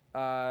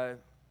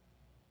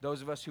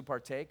 those of us who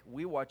partake,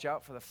 we watch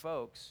out for the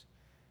folks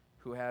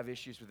who have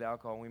issues with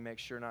alcohol, and we make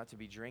sure not to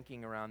be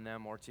drinking around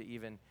them or to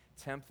even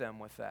tempt them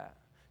with that.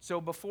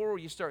 So before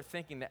you start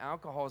thinking that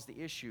alcohol is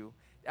the issue,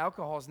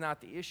 alcohol is not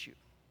the issue.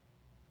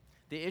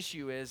 The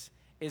issue is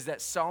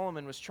that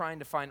Solomon was trying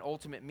to find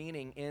ultimate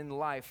meaning in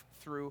life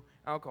through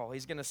alcohol.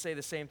 He's going to say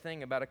the same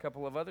thing about a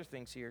couple of other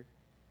things here.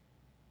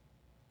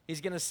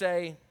 He's going to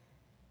say,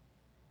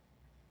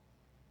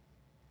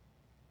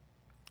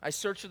 I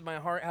searched with my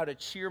heart how to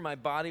cheer my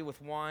body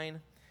with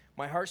wine.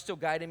 My heart still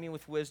guided me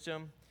with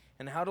wisdom,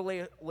 and how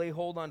to lay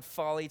hold on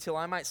folly, till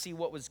I might see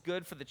what was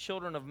good for the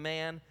children of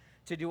man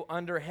to do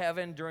under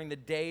heaven during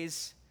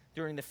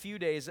the few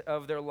days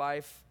of their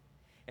life.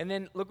 And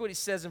then look what he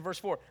says in verse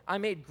 4. I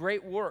made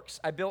great works.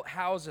 I built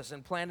houses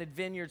and planted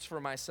vineyards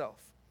for myself.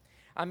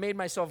 I made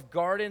myself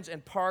gardens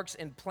and parks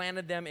and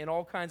planted them in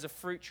all kinds of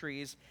fruit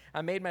trees.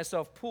 I made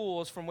myself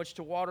pools from which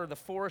to water the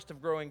forest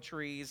of growing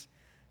trees.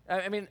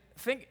 I mean,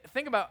 think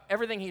about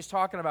everything he's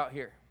talking about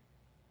here.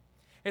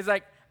 It's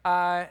like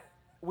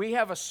we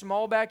have a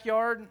small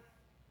backyard.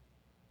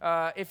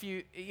 If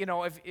you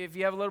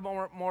have a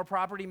little more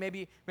property,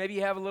 maybe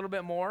you have a little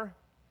bit more.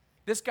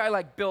 This guy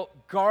like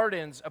built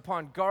gardens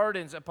upon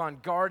gardens upon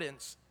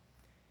gardens.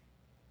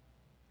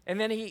 And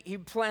then he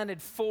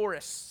planted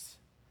forests.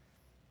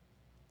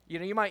 You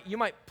know, you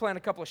might plant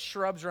a couple of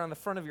shrubs around the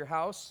front of your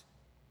house.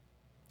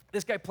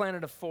 This guy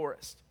planted a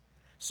forest.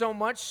 So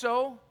much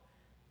so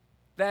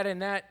that in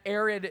that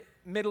arid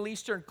Middle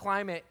Eastern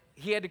climate,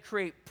 he had to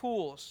create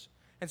pools.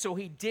 And so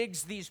he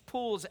digs these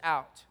pools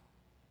out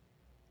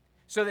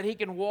so that he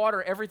can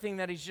water everything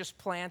that he's just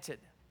planted.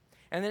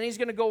 And then he's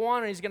going to go on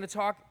and he's going to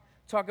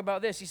talk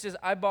about this. He says,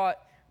 I bought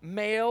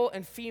male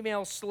and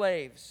female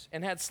slaves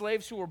and had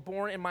slaves who were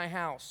born in my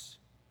house.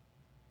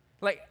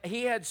 Like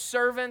he had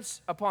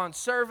servants upon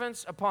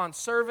servants upon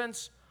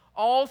servants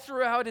all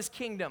throughout his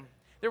kingdom.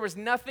 There was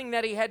nothing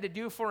that he had to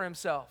do for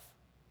himself.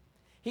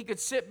 He could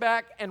sit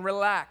back and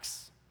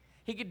relax.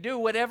 He could do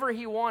whatever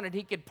he wanted.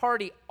 He could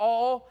party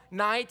all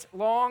night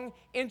long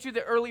into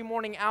the early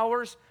morning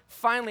hours,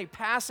 finally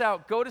pass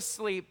out, go to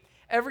sleep.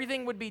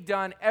 Everything would be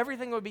done.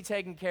 Everything would be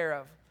taken care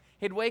of.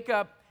 He'd wake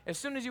up. As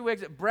soon as he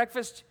wakes up,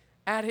 breakfast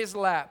at his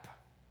lap.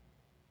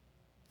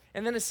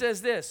 And then it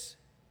says this.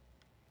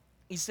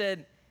 He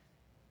said,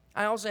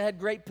 I also had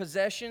great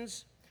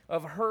possessions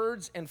of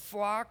herds and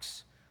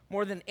flocks,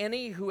 more than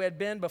any who had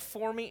been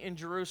before me in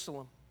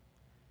Jerusalem.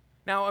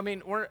 Now, I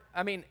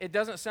mean, it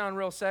doesn't sound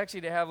real sexy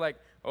to have like,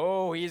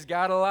 oh, he's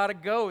got a lot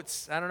of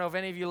goats. I don't know if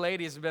any of you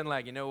ladies have been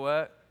like, you know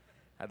what?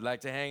 I'd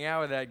like to hang out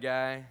with that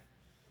guy.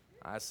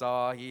 I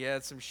saw he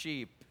had some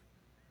sheep.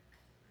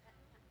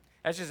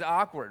 That's just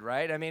awkward,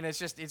 right? I mean, it's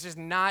just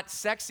not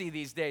sexy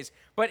these days.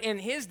 But in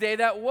his day,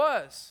 that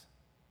was.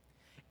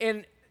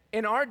 In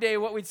our day,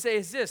 what we'd say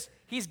is this.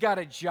 He's got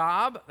a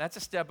job. That's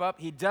a step up.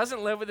 He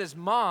doesn't live with his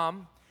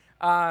mom.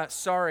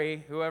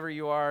 Sorry, whoever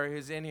you are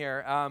who's in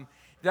here.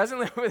 Doesn't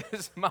live with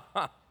his mom.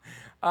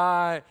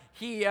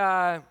 He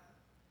has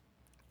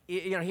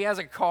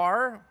a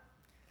car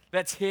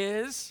that's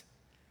his.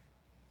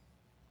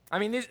 I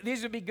mean,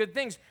 these would be good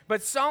things.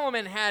 But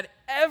Solomon had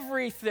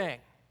everything.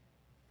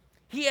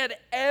 He had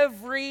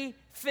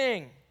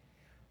everything.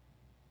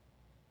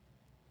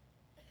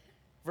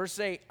 Verse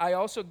 8, I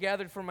also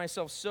gathered for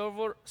myself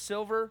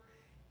silver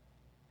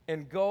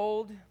and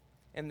gold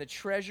and the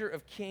treasure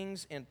of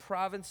kings and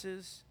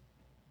provinces.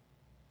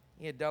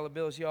 He had dollar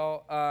bills,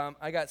 y'all.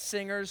 I got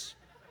singers,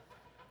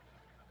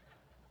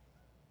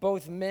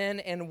 both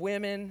men and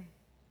women.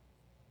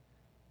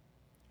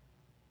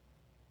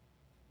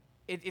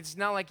 It's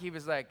not like he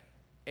was like,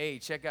 hey,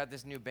 check out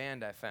this new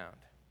band I found.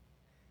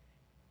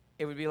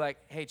 It would be like,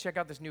 hey, check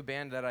out this new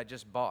band that I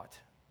just bought.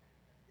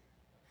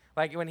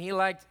 Like when he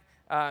liked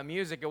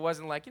music, it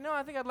wasn't like,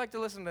 I think I'd like to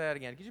listen to that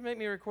again. Could you make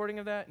me a recording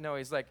of that? No,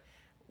 he's like,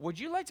 would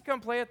you like to come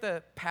play at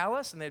the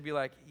Palace? And they'd be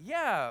like,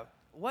 yeah,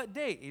 what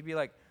date? He'd be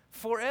like,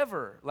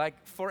 forever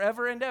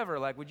and ever.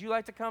 Like, would you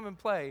like to come and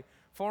play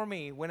for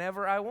me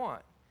whenever I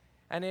want?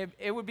 And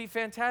it would be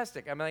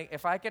fantastic. I mean, like,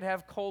 if I could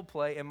have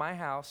Coldplay in my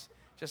house,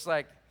 just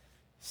like,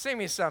 sing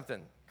me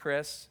something,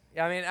 Chris.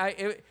 I mean,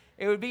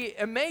 it would be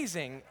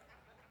amazing.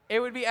 It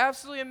would be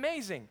absolutely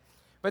amazing.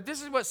 But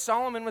this is what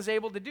Solomon was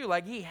able to do.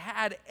 Like, he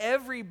had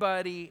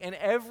everybody and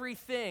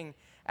everything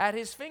at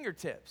his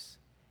fingertips.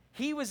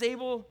 He was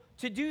able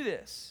to do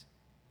this.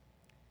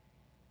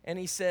 And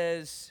he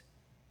says,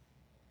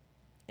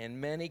 and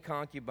many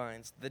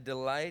concubines, the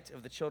delight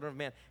of the children of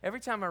man. Every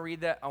time I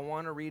read that, I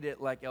want to read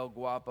it like El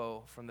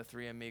Guapo from the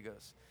Three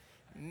Amigos.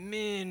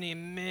 Many,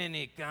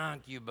 many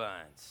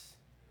concubines.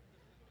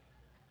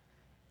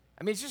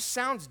 I mean, it just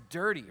sounds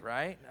dirty,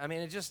 right? I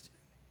mean,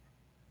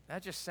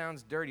 That just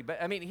sounds dirty.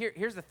 But I mean,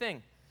 here's the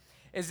thing,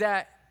 is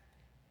that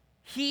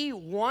he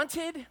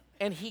wanted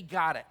and he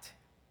got it.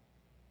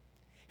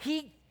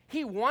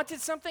 He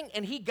wanted something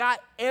and he got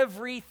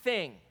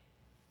everything.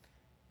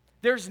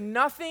 There's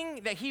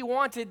nothing that he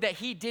wanted that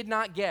he did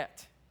not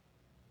get.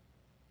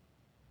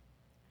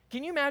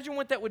 Can you imagine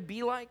what that would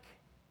be like?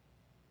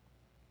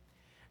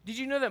 Did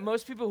you know that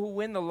most people who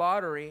win the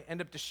lottery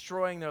end up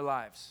destroying their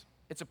lives?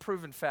 It's a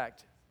proven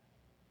fact.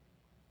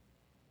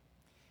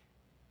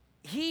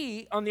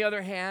 He, on the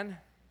other hand,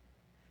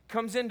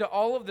 comes into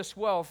all of this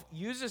wealth,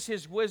 uses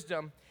his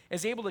wisdom,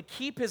 is able to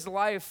keep his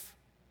life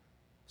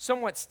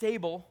somewhat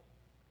stable,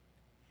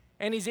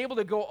 and he's able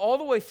to go all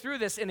the way through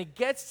this, and he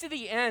gets to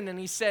the end and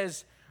he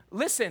says,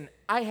 listen,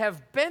 I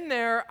have been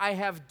there, I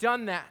have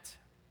done that.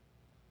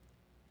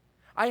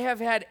 I have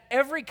had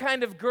every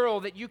kind of girl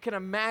that you can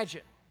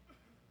imagine.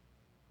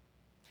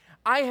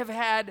 I have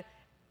had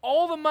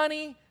all the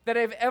money that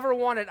I've ever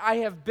wanted. I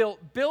have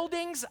built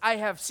buildings. I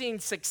have seen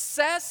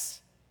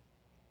success.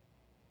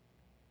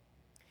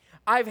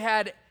 I've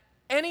had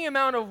any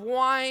amount of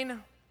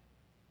wine.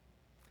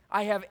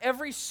 I have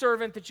every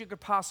servant that you could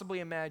possibly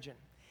imagine.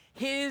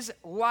 His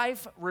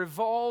life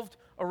revolved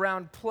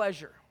around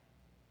pleasure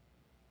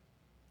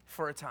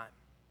for a time.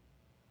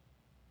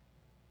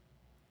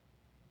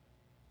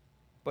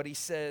 But he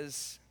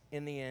says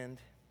in the end,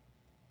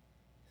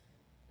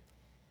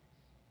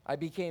 I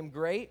became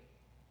great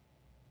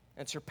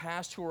and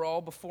surpassed who were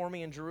all before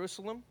me in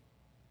Jerusalem.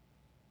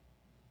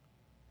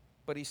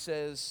 But he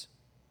says,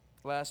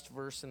 last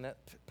verse in that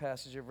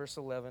passage of verse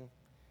 11,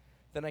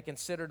 then I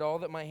considered all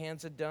that my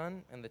hands had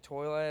done and the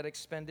toil I had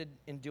expended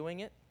in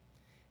doing it.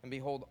 And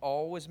behold,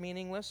 all was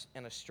meaningless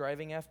and a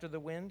striving after the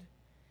wind,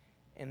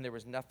 and there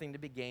was nothing to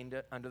be gained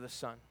under the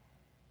sun.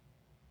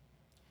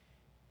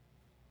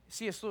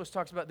 C.S. Lewis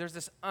talks about there's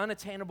this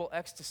unattainable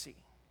ecstasy.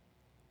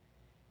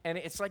 And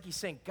it's like he's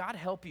saying, God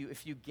help you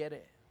if you get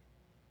it.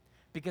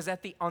 Because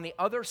on the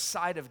other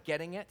side of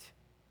getting it,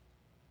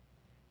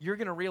 you're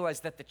going to realize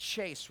that the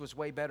chase was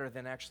way better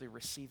than actually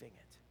receiving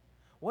it.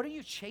 What are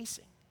you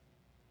chasing?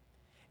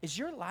 Is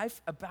your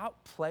life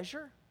about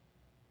pleasure?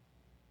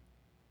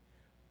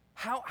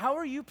 How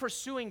are you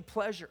pursuing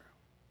pleasure?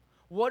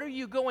 What are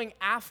you going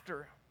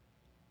after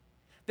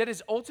that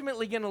is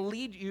ultimately going to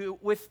lead you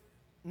with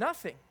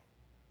nothing?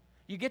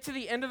 You get to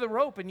the end of the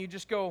rope and you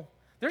just go,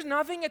 there's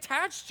nothing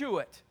attached to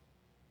it.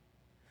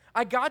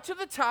 I got to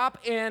the top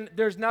and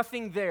there's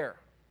nothing there.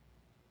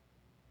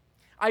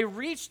 I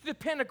reached the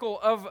pinnacle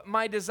of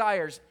my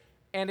desires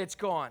and it's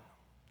gone.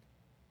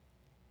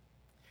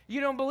 You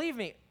don't believe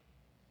me?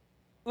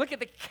 Look at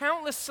the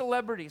countless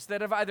celebrities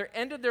that have either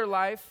ended their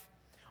life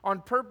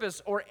on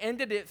purpose or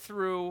ended it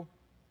through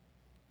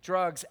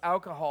drugs,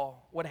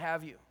 alcohol, what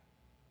have you.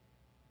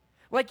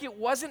 Like it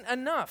wasn't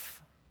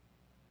enough.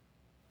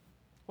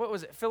 What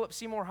was it? Philip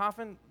Seymour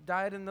Hoffman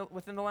died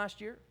within the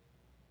last year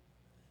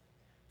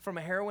from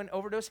a heroin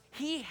overdose.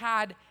 He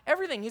had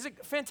everything. He's a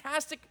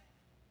fantastic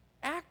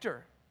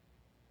actor.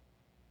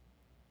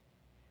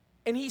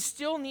 And he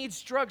still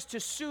needs drugs to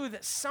soothe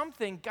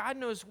something, God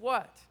knows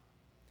what.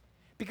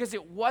 Because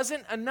it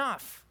wasn't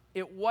enough.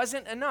 It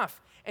wasn't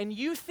enough. And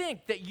you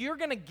think that you're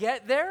going to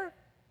get there?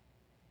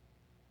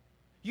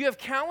 You have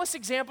countless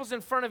examples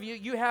in front of you.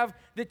 You have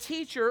the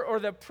teacher or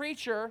the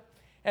preacher,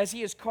 as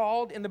he is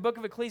called in the book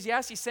of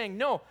Ecclesiastes, saying,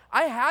 no,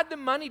 I had the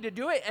money to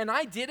do it, and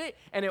I did it,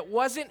 and it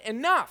wasn't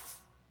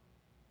enough.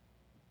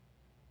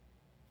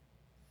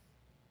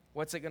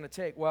 What's it going to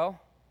take?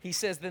 Well, he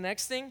says the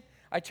next thing,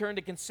 I turn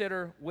to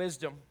consider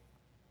wisdom.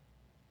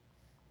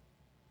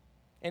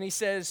 And he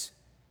says,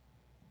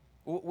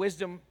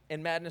 wisdom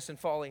and madness and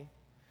folly.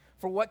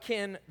 For what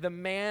can the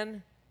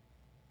man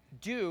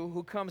do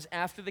who comes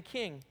after the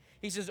king?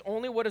 He says,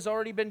 only what has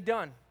already been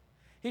done.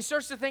 He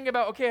starts to think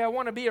about, okay, I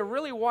want to be a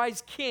really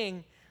wise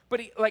king,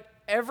 but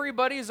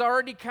everybody's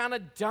already kind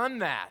of done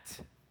that.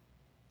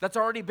 That's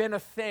already been a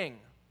thing,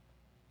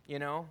 you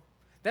know?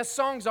 That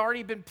song's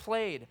already been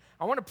played.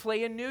 I want to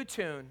play a new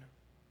tune.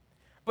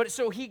 But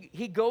so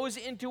he goes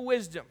into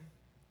wisdom,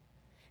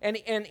 and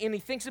he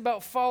thinks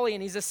about folly,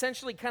 and he's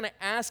essentially kind of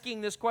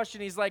asking this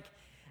question. He's like,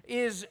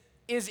 is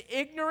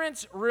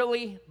ignorance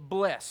really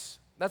bliss?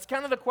 That's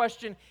kind of the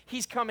question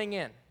he's coming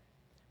in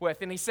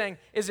with. And he's saying,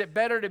 is it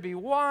better to be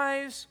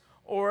wise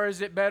or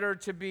is it better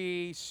to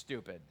be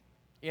stupid?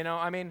 You know,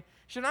 I mean,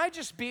 should I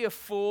just be a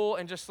fool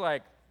and just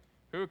like,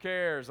 who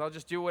cares? I'll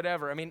just do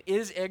whatever. I mean,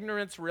 is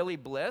ignorance really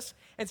bliss?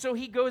 And so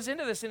he goes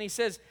into this and he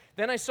says,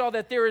 then I saw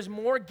that there is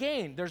more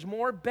gain. There's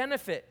more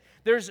benefit.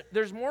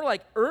 There's more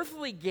like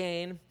earthly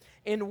gain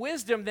in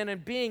wisdom than in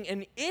being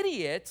an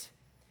idiot,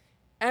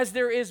 as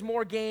there is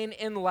more gain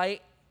in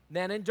light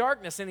than in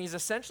darkness. And he's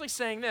essentially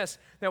saying this,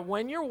 that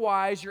when you're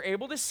wise, you're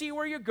able to see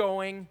where you're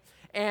going,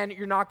 and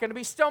you're not going to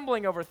be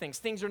stumbling over things.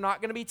 Things are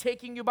not going to be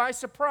taking you by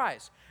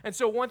surprise. And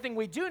so one thing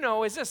we do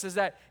know is this, is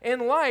that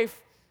in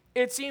life,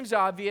 it seems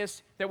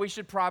obvious that we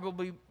should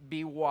probably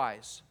be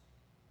wise.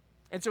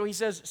 And so he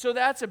says, so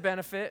that's a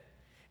benefit.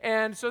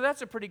 And so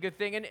that's a pretty good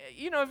thing. And,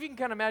 if you can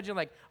kind of imagine,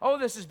 like, oh,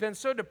 this has been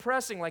so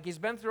depressing, like he's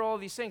been through all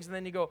these things, and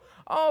then you go,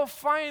 oh,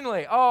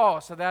 finally. Oh,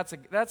 so that's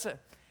a,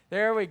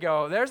 there we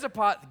go. There's a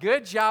pot.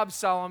 Good job,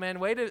 Solomon.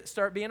 Way to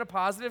start being a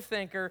positive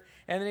thinker.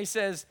 And then he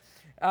says,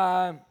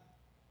 and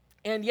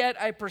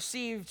yet I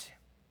perceived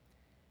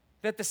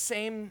that the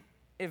same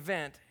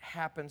event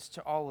happens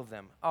to all of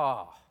them.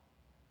 Oh,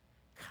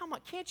 come on.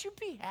 Can't you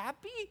be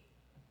happy?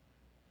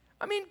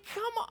 I mean,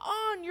 come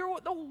on. You're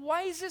the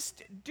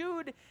wisest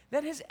dude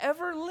that has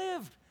ever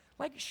lived.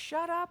 Like,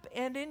 shut up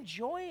and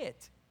enjoy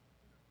it.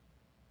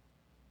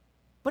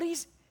 But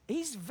he's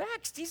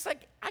vexed. He's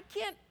like, I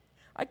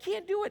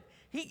can't do it.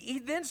 He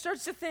then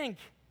starts to think.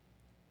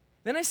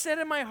 Then I said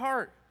in my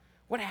heart,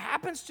 what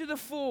happens to the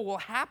fool will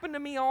happen to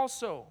me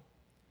also.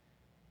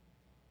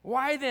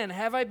 Why then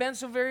have I been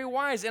so very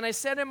wise? And I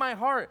said in my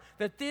heart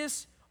that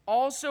this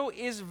also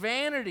is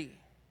vanity.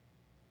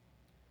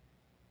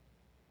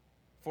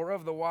 For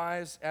of the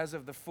wise as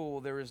of the fool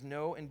there is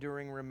no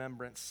enduring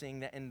remembrance,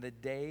 seeing that in the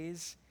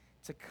days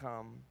to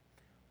come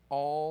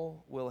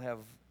all will have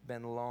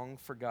been long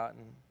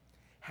forgotten.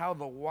 How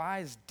the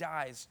wise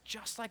dies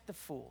just like the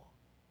fool.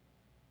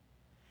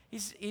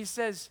 He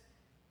says,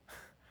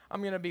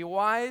 I'm going to be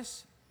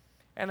wise,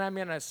 and I'm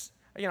going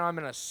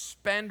to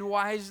spend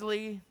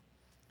wisely,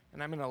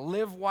 and I'm going to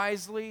live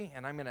wisely,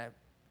 and I'm going to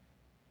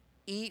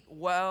eat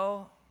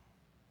well,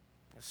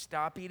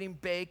 stop eating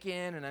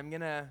bacon, and I'm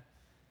going to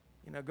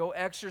go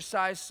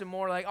exercise some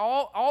more. Like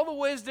all the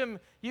wisdom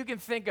you can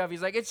think of.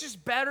 He's like, it's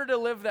just better to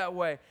live that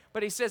way.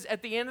 But he says,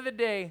 at the end of the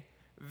day,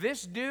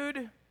 this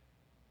dude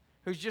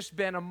who's just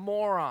been a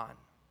moron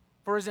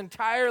for his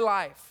entire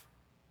life,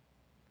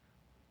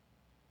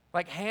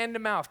 like hand to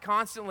mouth,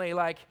 constantly,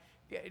 like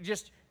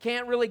just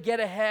can't really get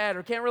ahead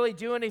or can't really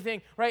do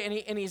anything, right?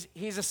 And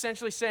he's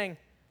essentially saying,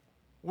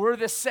 we're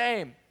the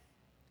same.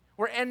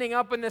 We're ending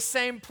up in the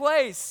same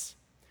place.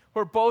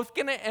 We're both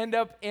going to end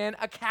up in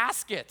a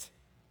casket.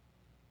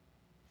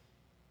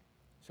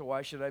 So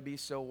why should I be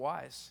so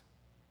wise?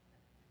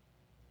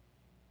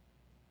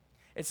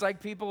 It's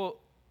like people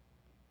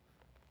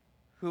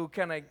who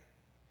kind of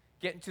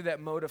get into that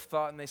mode of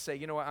thought and they say,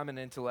 you know what, I'm an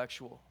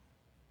intellectual.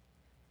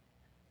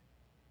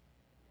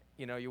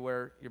 You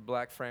wear your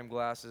black frame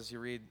glasses, you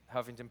read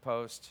Huffington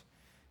Post,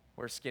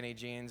 wear skinny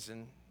jeans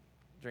and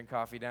drink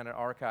coffee down at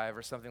Archive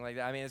or something like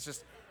that. I mean,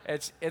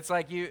 it's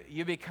like you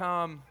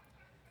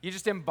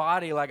just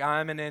embody like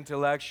I'm an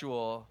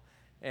intellectual.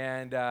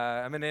 And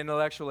I'm an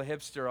intellectual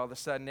hipster all of a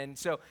sudden. And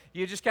so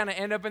you just kind of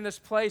end up in this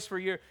place where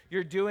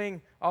you're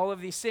doing all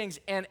of these things.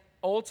 And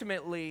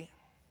ultimately,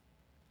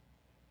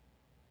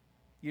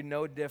 you're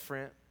no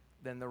different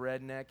than the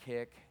redneck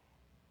hick.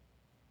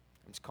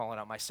 I'm just calling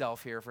out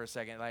myself here for a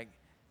second. Like,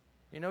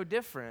 you're no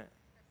different.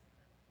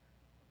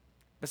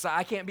 Besides,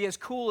 I can't be as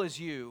cool as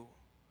you.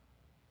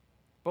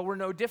 But we're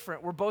no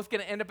different. We're both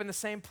going to end up in the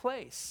same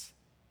place.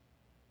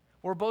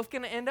 We're both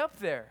going to end up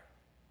there.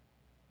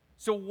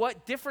 So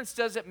what difference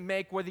does it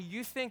make whether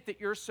you think that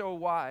you're so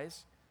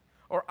wise,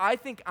 or I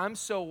think I'm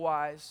so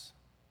wise,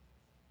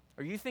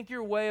 or you think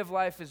your way of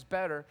life is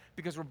better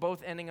because we're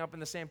both ending up in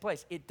the same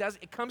place?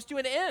 It comes to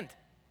an end.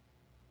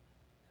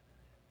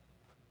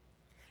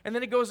 And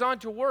then it goes on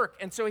to work.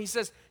 And so he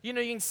says, you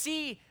can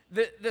see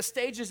the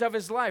stages of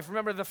his life.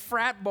 Remember the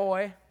frat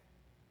boy.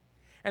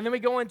 And then we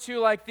go into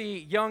like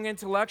the young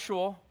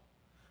intellectual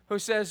who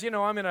says, I'm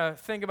going to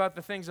think about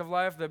the things of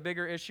life, the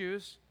bigger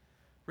issues.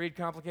 Read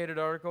complicated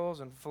articles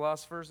and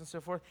philosophers and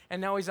so forth.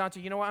 And now he's on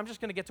to, I'm just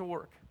going to get to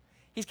work.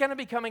 He's kind of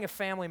becoming a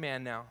family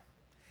man now.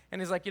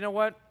 And he's like, you know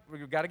what?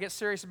 We've got to get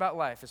serious about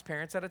life. His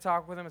parents had a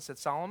talk with him and said,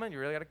 Solomon, you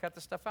really got to cut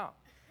this stuff out.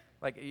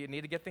 Like, you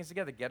need to get things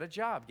together. Get a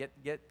job.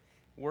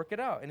 Work it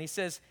out. And he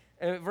says,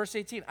 verse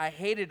 18, I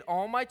hated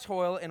all my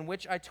toil in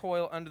which I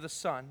toil under the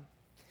sun,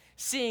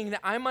 seeing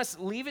that I must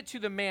leave it to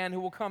the man who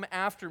will come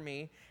after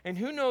me, and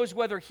who knows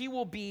whether he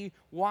will be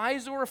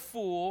wise or a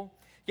fool,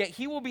 yet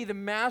he will be the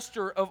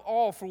master of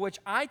all for which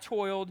I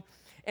toiled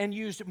and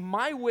used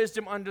my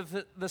wisdom under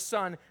the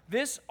sun.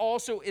 This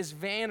also is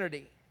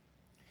vanity.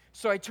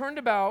 So I turned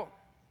about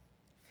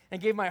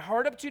and gave my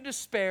heart up to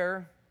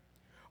despair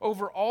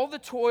over all the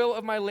toil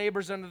of my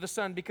labors under the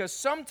sun, because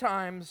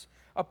sometimes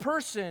a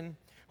person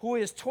who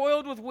has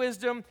toiled with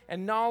wisdom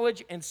and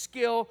knowledge and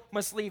skill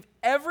must leave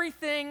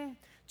everything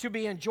to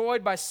be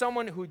enjoyed by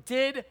someone who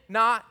did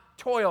not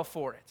toil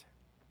for it.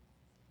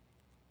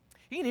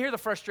 You can hear the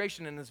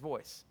frustration in his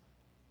voice.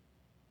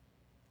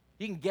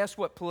 You can guess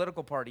what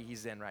political party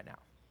he's in right now.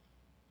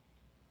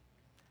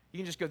 You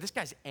can just go, this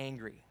guy's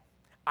angry.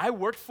 I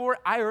worked for it,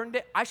 I earned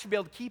it, I should be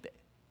able to keep it.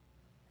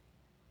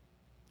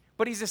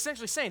 But he's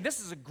essentially saying, this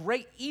is a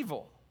great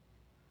evil,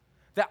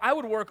 that I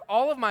would work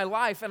all of my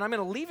life and I'm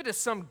going to leave it to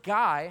some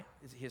guy,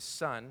 his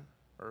son,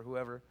 or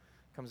whoever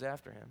comes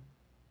after him.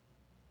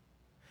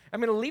 I'm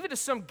going to leave it to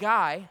some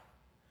guy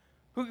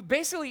who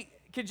basically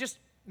could just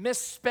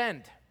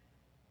misspend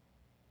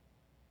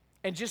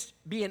and just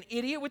be an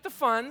idiot with the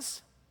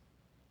funds.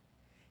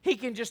 He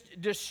can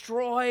just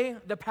destroy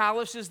the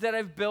palaces that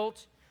I've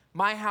built,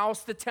 my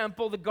house, the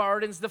temple, the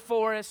gardens, the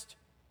forest.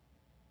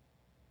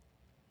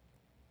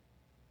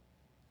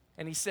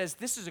 And he says,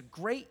 this is a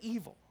great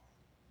evil.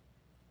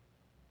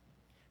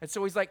 And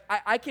so he's like,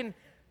 I can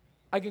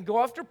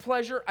go after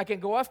pleasure, I can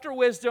go after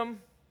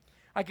wisdom,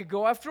 I could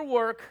go after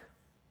work,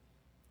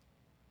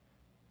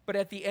 but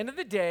at the end of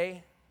the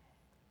day,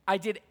 I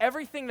did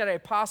everything that I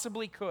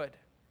possibly could.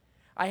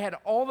 I had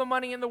all the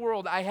money in the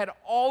world. I had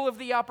all of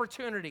the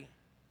opportunity.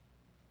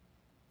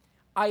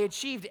 I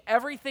achieved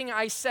everything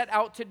I set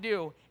out to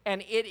do,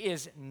 and it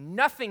is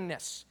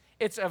nothingness.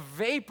 It's a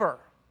vapor.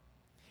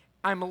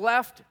 I'm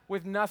left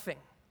with nothing.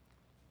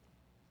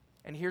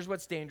 And here's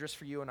what's dangerous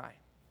for you and I.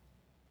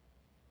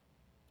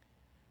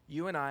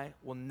 You and I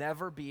will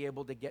never be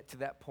able to get to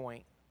that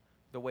point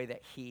the way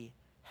that he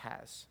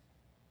has.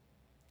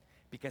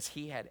 Because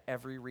he had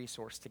every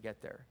resource to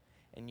get there,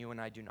 and you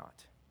and I do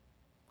not.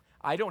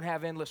 I don't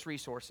have endless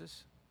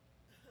resources.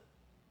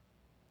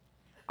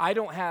 I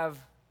don't have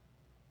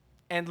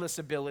endless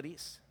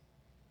abilities.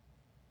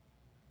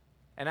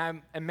 And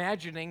I'm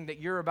imagining that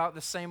you're about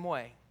the same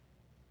way.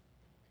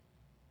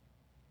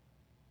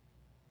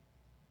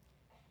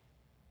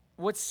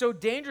 What's so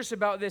dangerous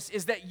about this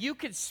is that you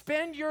could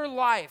spend your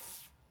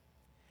life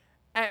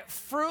at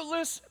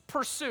fruitless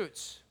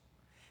pursuits,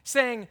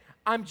 saying,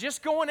 I'm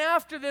just going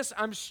after this,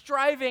 I'm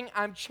striving,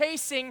 I'm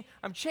chasing.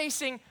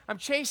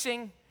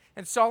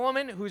 And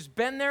Solomon, who's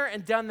been there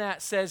and done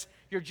that, says,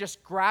 you're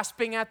just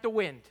grasping at the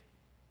wind.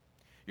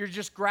 You're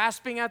just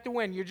grasping at the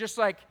wind. You're just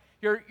like,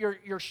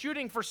 you're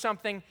shooting for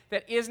something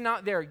that is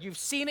not there. You've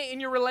seen it in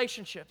your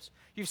relationships.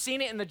 You've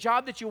seen it in the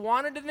job that you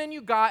wanted and then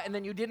you got and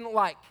then you didn't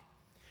like.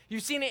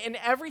 You've seen it in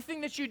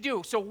everything that you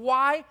do. So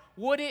why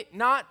would it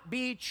not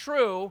be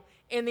true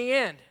in the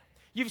end?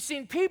 You've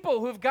seen people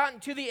who've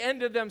gotten to the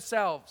end of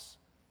themselves.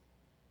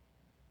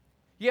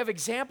 You have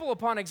example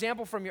upon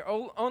example from your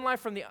own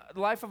life, from the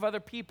life of other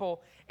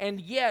people, and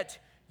yet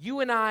you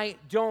and I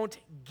don't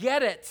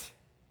get it.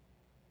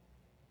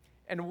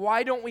 And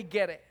why don't we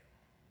get it?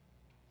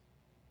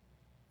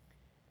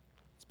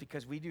 It's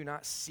because we do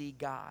not see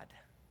God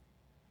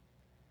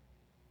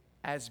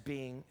as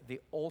being the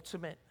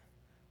ultimate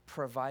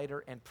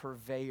provider and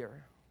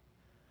purveyor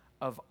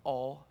of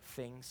all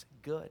things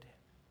good.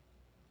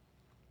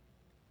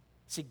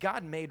 See,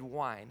 God made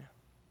wine,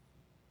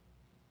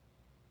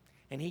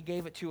 and he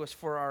gave it to us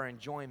for our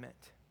enjoyment,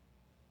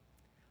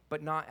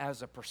 but not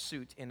as a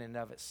pursuit in and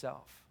of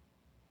itself.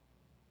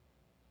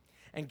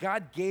 And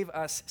God gave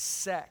us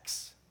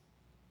sex.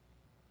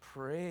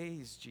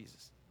 Praise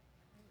Jesus.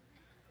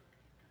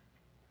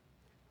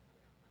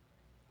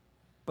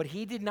 But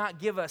he did not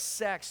give us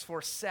sex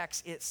for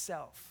sex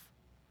itself,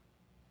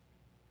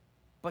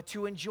 but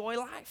to enjoy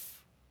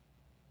life.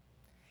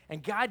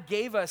 And God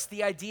gave us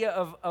the idea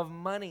of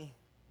money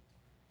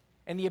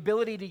and the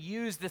ability to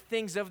use the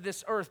things of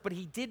this earth, but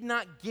he did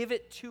not give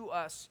it to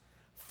us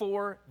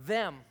for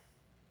them.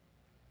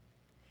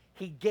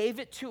 He gave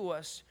it to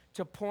us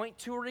to point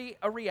to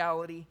a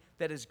reality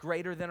that is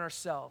greater than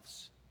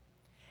ourselves.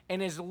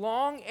 And as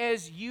long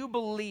as you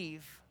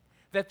believe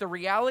that the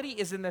reality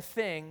is in the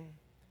thing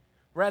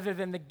rather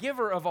than the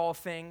giver of all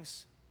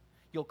things,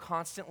 you'll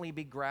constantly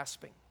be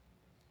grasping.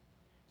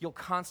 You'll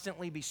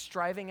constantly be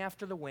striving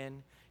after the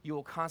wind. You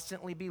will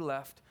constantly be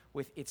left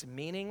with it's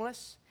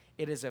meaningless,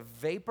 it is a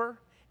vapor,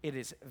 it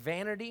is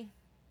vanity,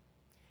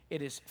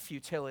 it is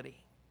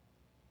futility.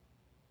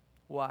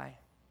 Why?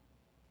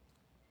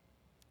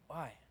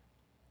 Why?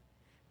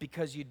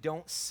 Because you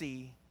don't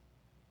see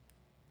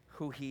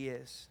who he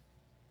is.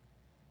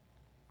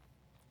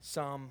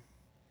 Psalm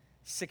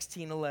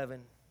 16:11.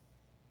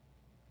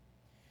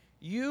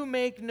 You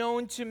make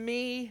known to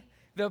me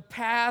the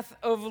path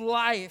of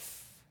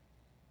life.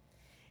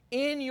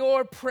 In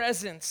your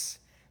presence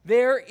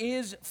there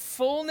is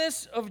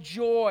fullness of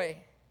joy,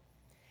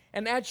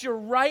 and at your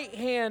right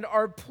hand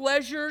are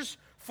pleasures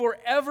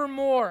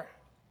forevermore.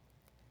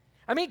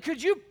 I mean,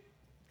 could you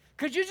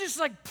just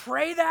like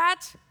pray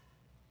that?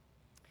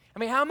 I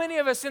mean, how many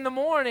of us in the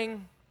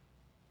morning,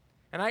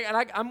 and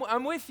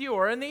I'm with you,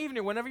 or in the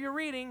evening, whenever you're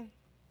reading,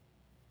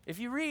 if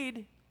you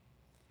read,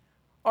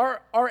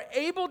 are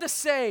able to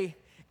say,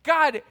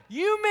 God,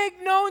 you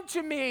make known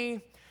to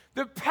me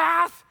the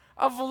path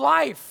of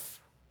life.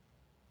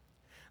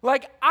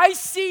 Like, I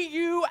see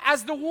you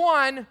as the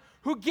one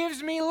who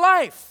gives me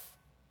life.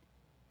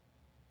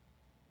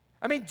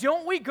 I mean,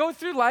 don't we go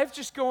through life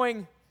just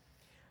going,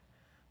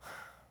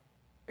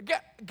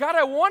 God,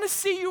 I want to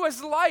see you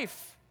as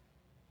life.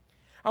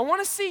 I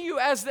want to see you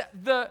as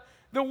the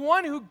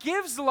one who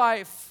gives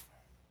life.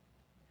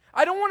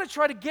 I don't want to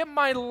try to get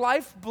my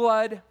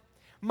lifeblood,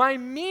 my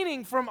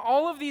meaning from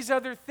all of these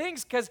other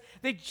things because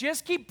they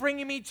just keep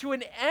bringing me to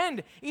an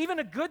end. Even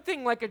a good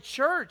thing like a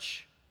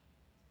church.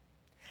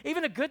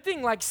 Even a good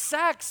thing like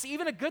sex.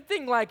 Even a good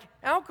thing like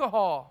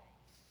alcohol.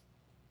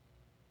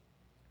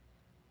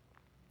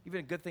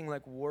 Even a good thing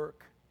like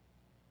work.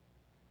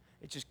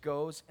 It just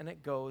goes and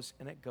it goes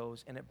and it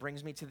goes and it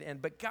brings me to the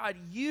end. But God,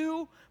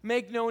 you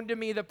make known to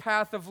me the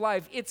path of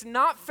life. It's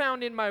not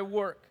found in my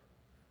work.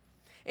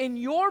 In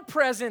your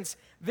presence,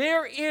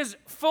 there is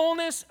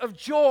fullness of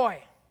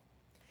joy.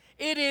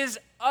 It is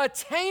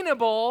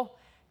attainable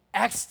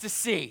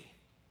ecstasy.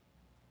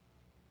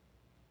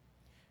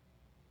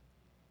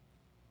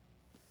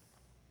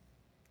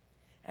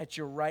 at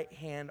your right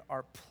hand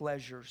are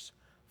pleasures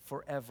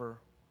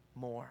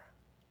forevermore.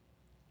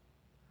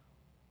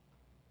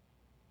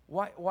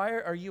 Why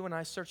are you and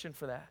I searching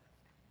for that?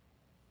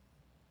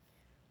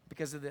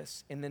 Because of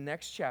this. In the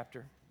next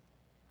chapter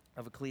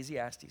of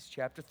Ecclesiastes,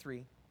 chapter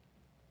 3,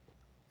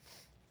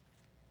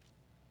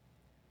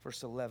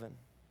 verse 11.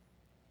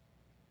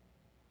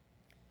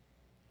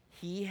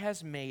 He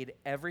has made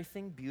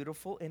everything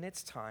beautiful in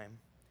its time.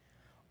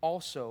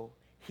 Also,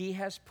 he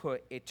has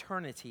put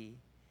eternity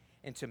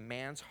into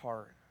man's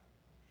heart,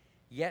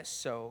 yet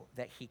so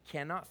that he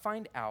cannot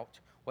find out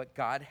what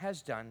God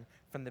has done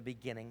from the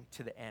beginning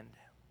to the end.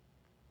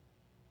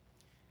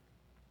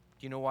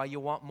 Do you know why you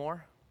want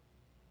more?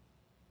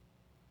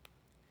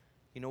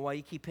 You know why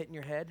you keep hitting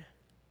your head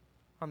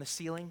on the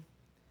ceiling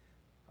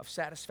of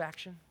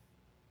satisfaction?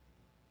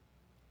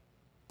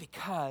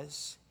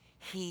 Because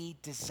he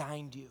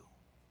designed you.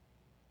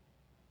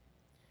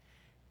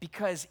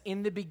 Because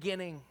in the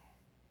beginning,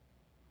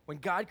 when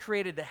God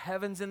created the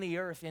heavens and the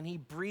earth and he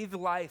breathed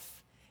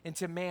life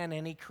into man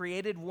and he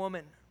created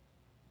woman,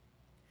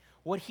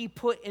 what he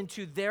put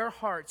into their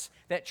hearts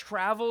that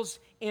travels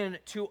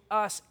into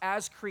us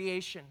as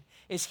creation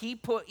is he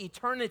put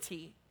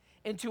eternity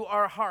into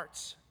our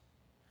hearts.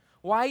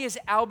 Why is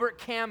Albert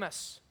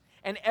Camus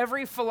and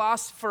every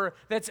philosopher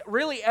that's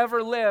really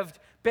ever lived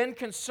been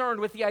concerned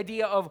with the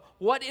idea of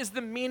what is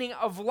the meaning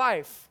of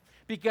life?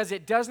 Because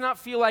it does not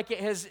feel like it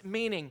has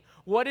meaning.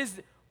 What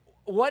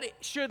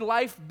should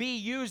life be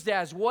used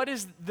as? What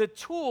is the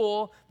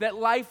tool that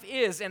life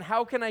is, and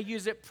how can I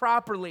use it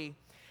properly?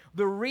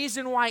 The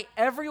reason why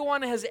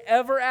everyone has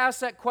ever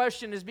asked that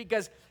question is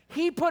because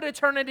he put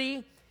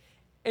eternity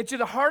into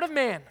the heart of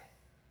man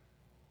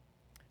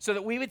so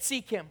that we would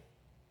seek him.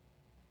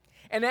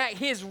 And at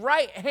his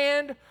right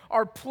hand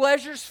are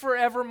pleasures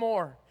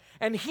forevermore.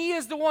 And he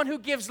is the one who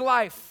gives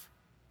life.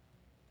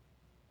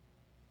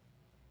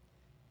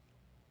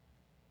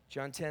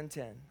 John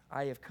 10:10,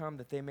 I have come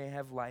that they may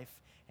have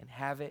life and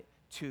have it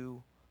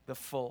to the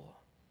full.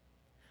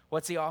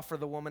 What's he offer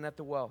the woman at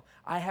the well?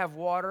 I have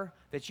water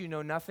that you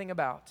know nothing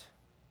about.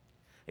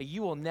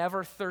 You will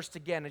never thirst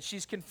again. And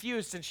she's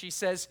confused and she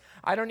says,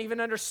 I don't even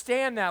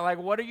understand that. Like,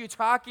 what are you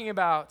talking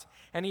about?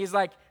 And he's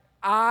like,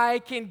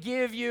 I can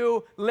give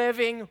you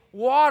living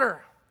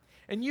water.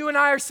 And you and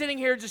I are sitting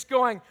here just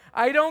going,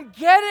 I don't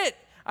get it.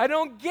 I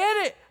don't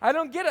get it. I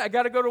don't get it. I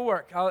got to go to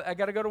work. I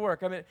got to go to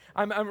work.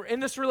 I'm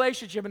in this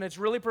relationship and it's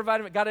really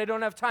providing. God, I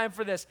don't have time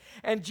for this.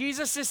 And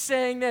Jesus is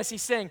saying this.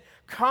 He's saying,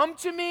 come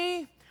to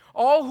me,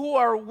 all who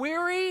are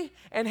weary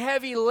and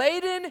heavy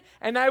laden,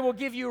 and I will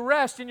give you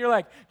rest. And you're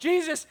like,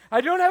 Jesus,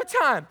 I don't have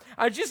time.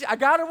 I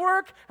got to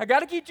work. I got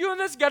to keep doing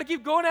this. Got to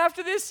keep going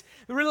after this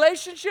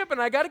relationship,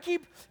 and I got to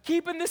keep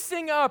keeping this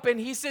thing up. And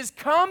he says,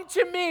 come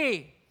to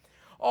me,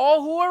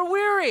 all who are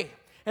weary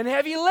and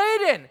heavy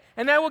laden,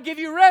 and I will give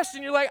you rest.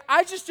 And you're like,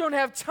 I just don't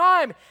have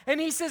time.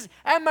 And he says,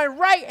 at my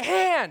right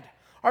hand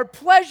are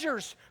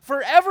pleasures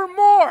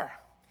forevermore,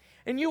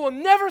 and you will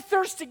never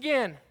thirst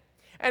again.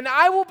 And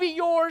I will be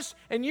yours,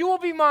 and you will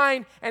be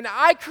mine, and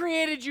I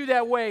created you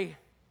that way.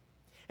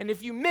 And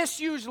if you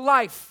misuse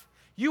life,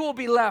 you will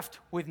be left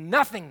with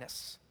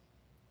nothingness.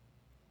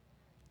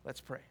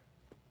 Let's pray.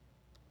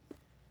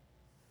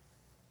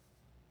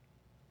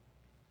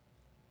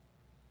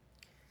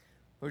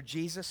 Lord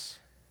Jesus,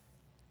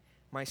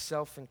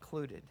 myself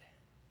included,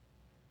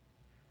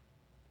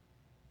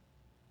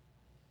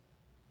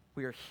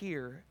 we are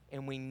here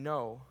and we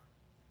know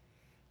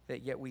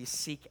that yet we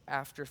seek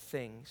after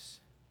things,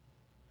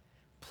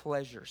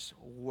 pleasures,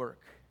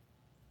 work,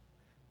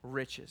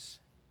 riches,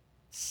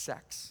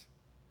 sex,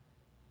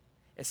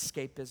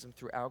 escapism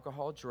through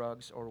alcohol,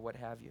 drugs, or what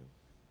have you.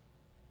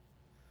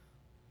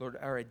 Lord,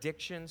 our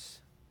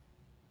addictions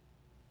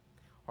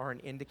are an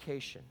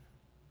indication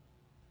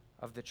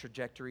of the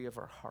trajectory of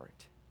our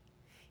heart.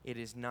 It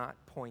is not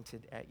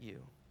pointed at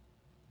you.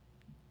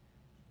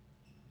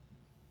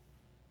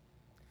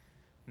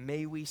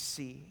 May we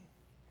see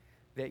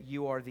that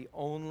you are the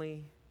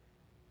only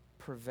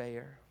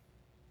purveyor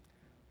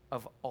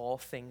of all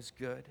things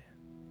good.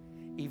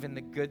 Even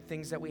the good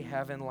things that we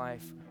have in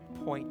life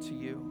point to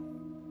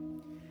you.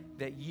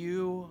 That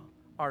you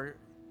are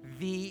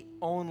the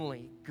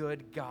only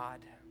good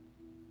God.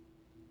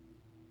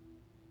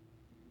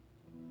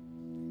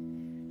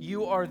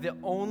 You are the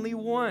only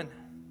one.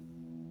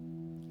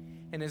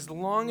 And as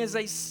long as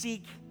I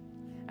seek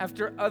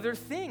after other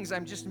things,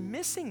 I'm just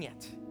missing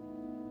it.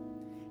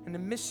 And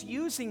I'm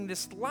misusing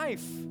this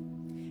life.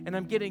 And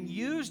I'm getting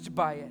used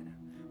by it,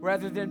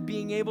 rather than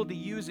being able to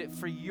use it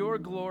for your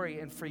glory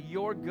and for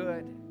your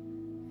good,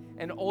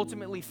 and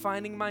ultimately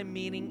finding my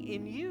meaning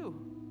in you.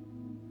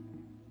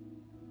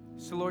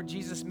 So Lord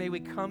Jesus, may we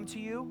come to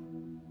you.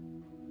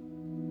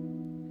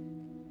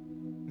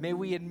 May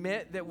we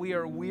admit that we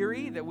are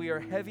weary, that we are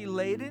heavy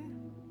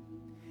laden,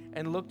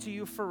 and look to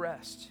you for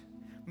rest.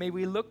 May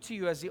we look to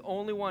you as the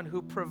only one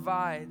who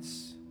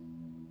provides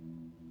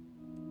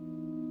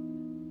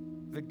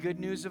the good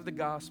news of the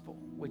gospel,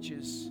 which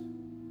is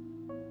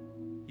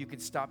you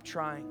could stop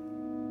trying.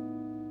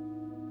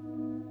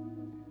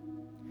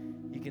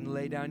 You You can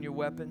lay down your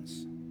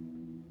weapons.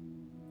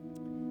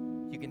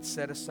 You can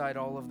set aside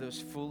all of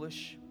those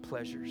foolish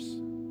pleasures.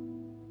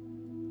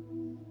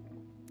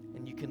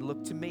 And you can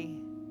look to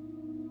me.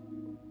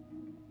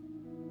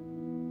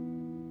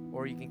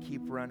 Or you can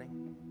keep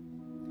running.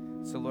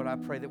 So Lord, I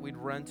pray that we'd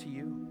run to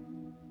you.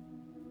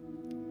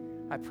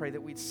 I pray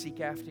that we'd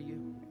seek after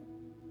you.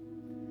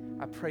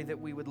 I pray that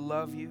we would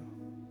love you.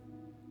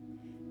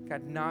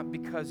 God, not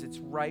because it's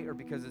right or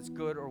because it's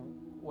good or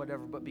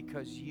whatever, but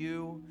because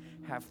you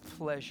have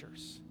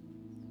pleasures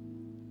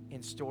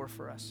in store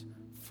for us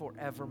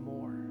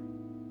forevermore.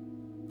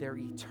 They're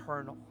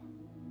eternal.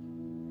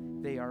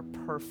 They are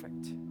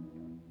perfect.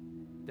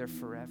 They're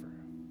forever.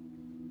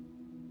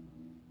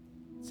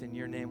 It's in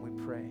your name we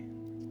pray.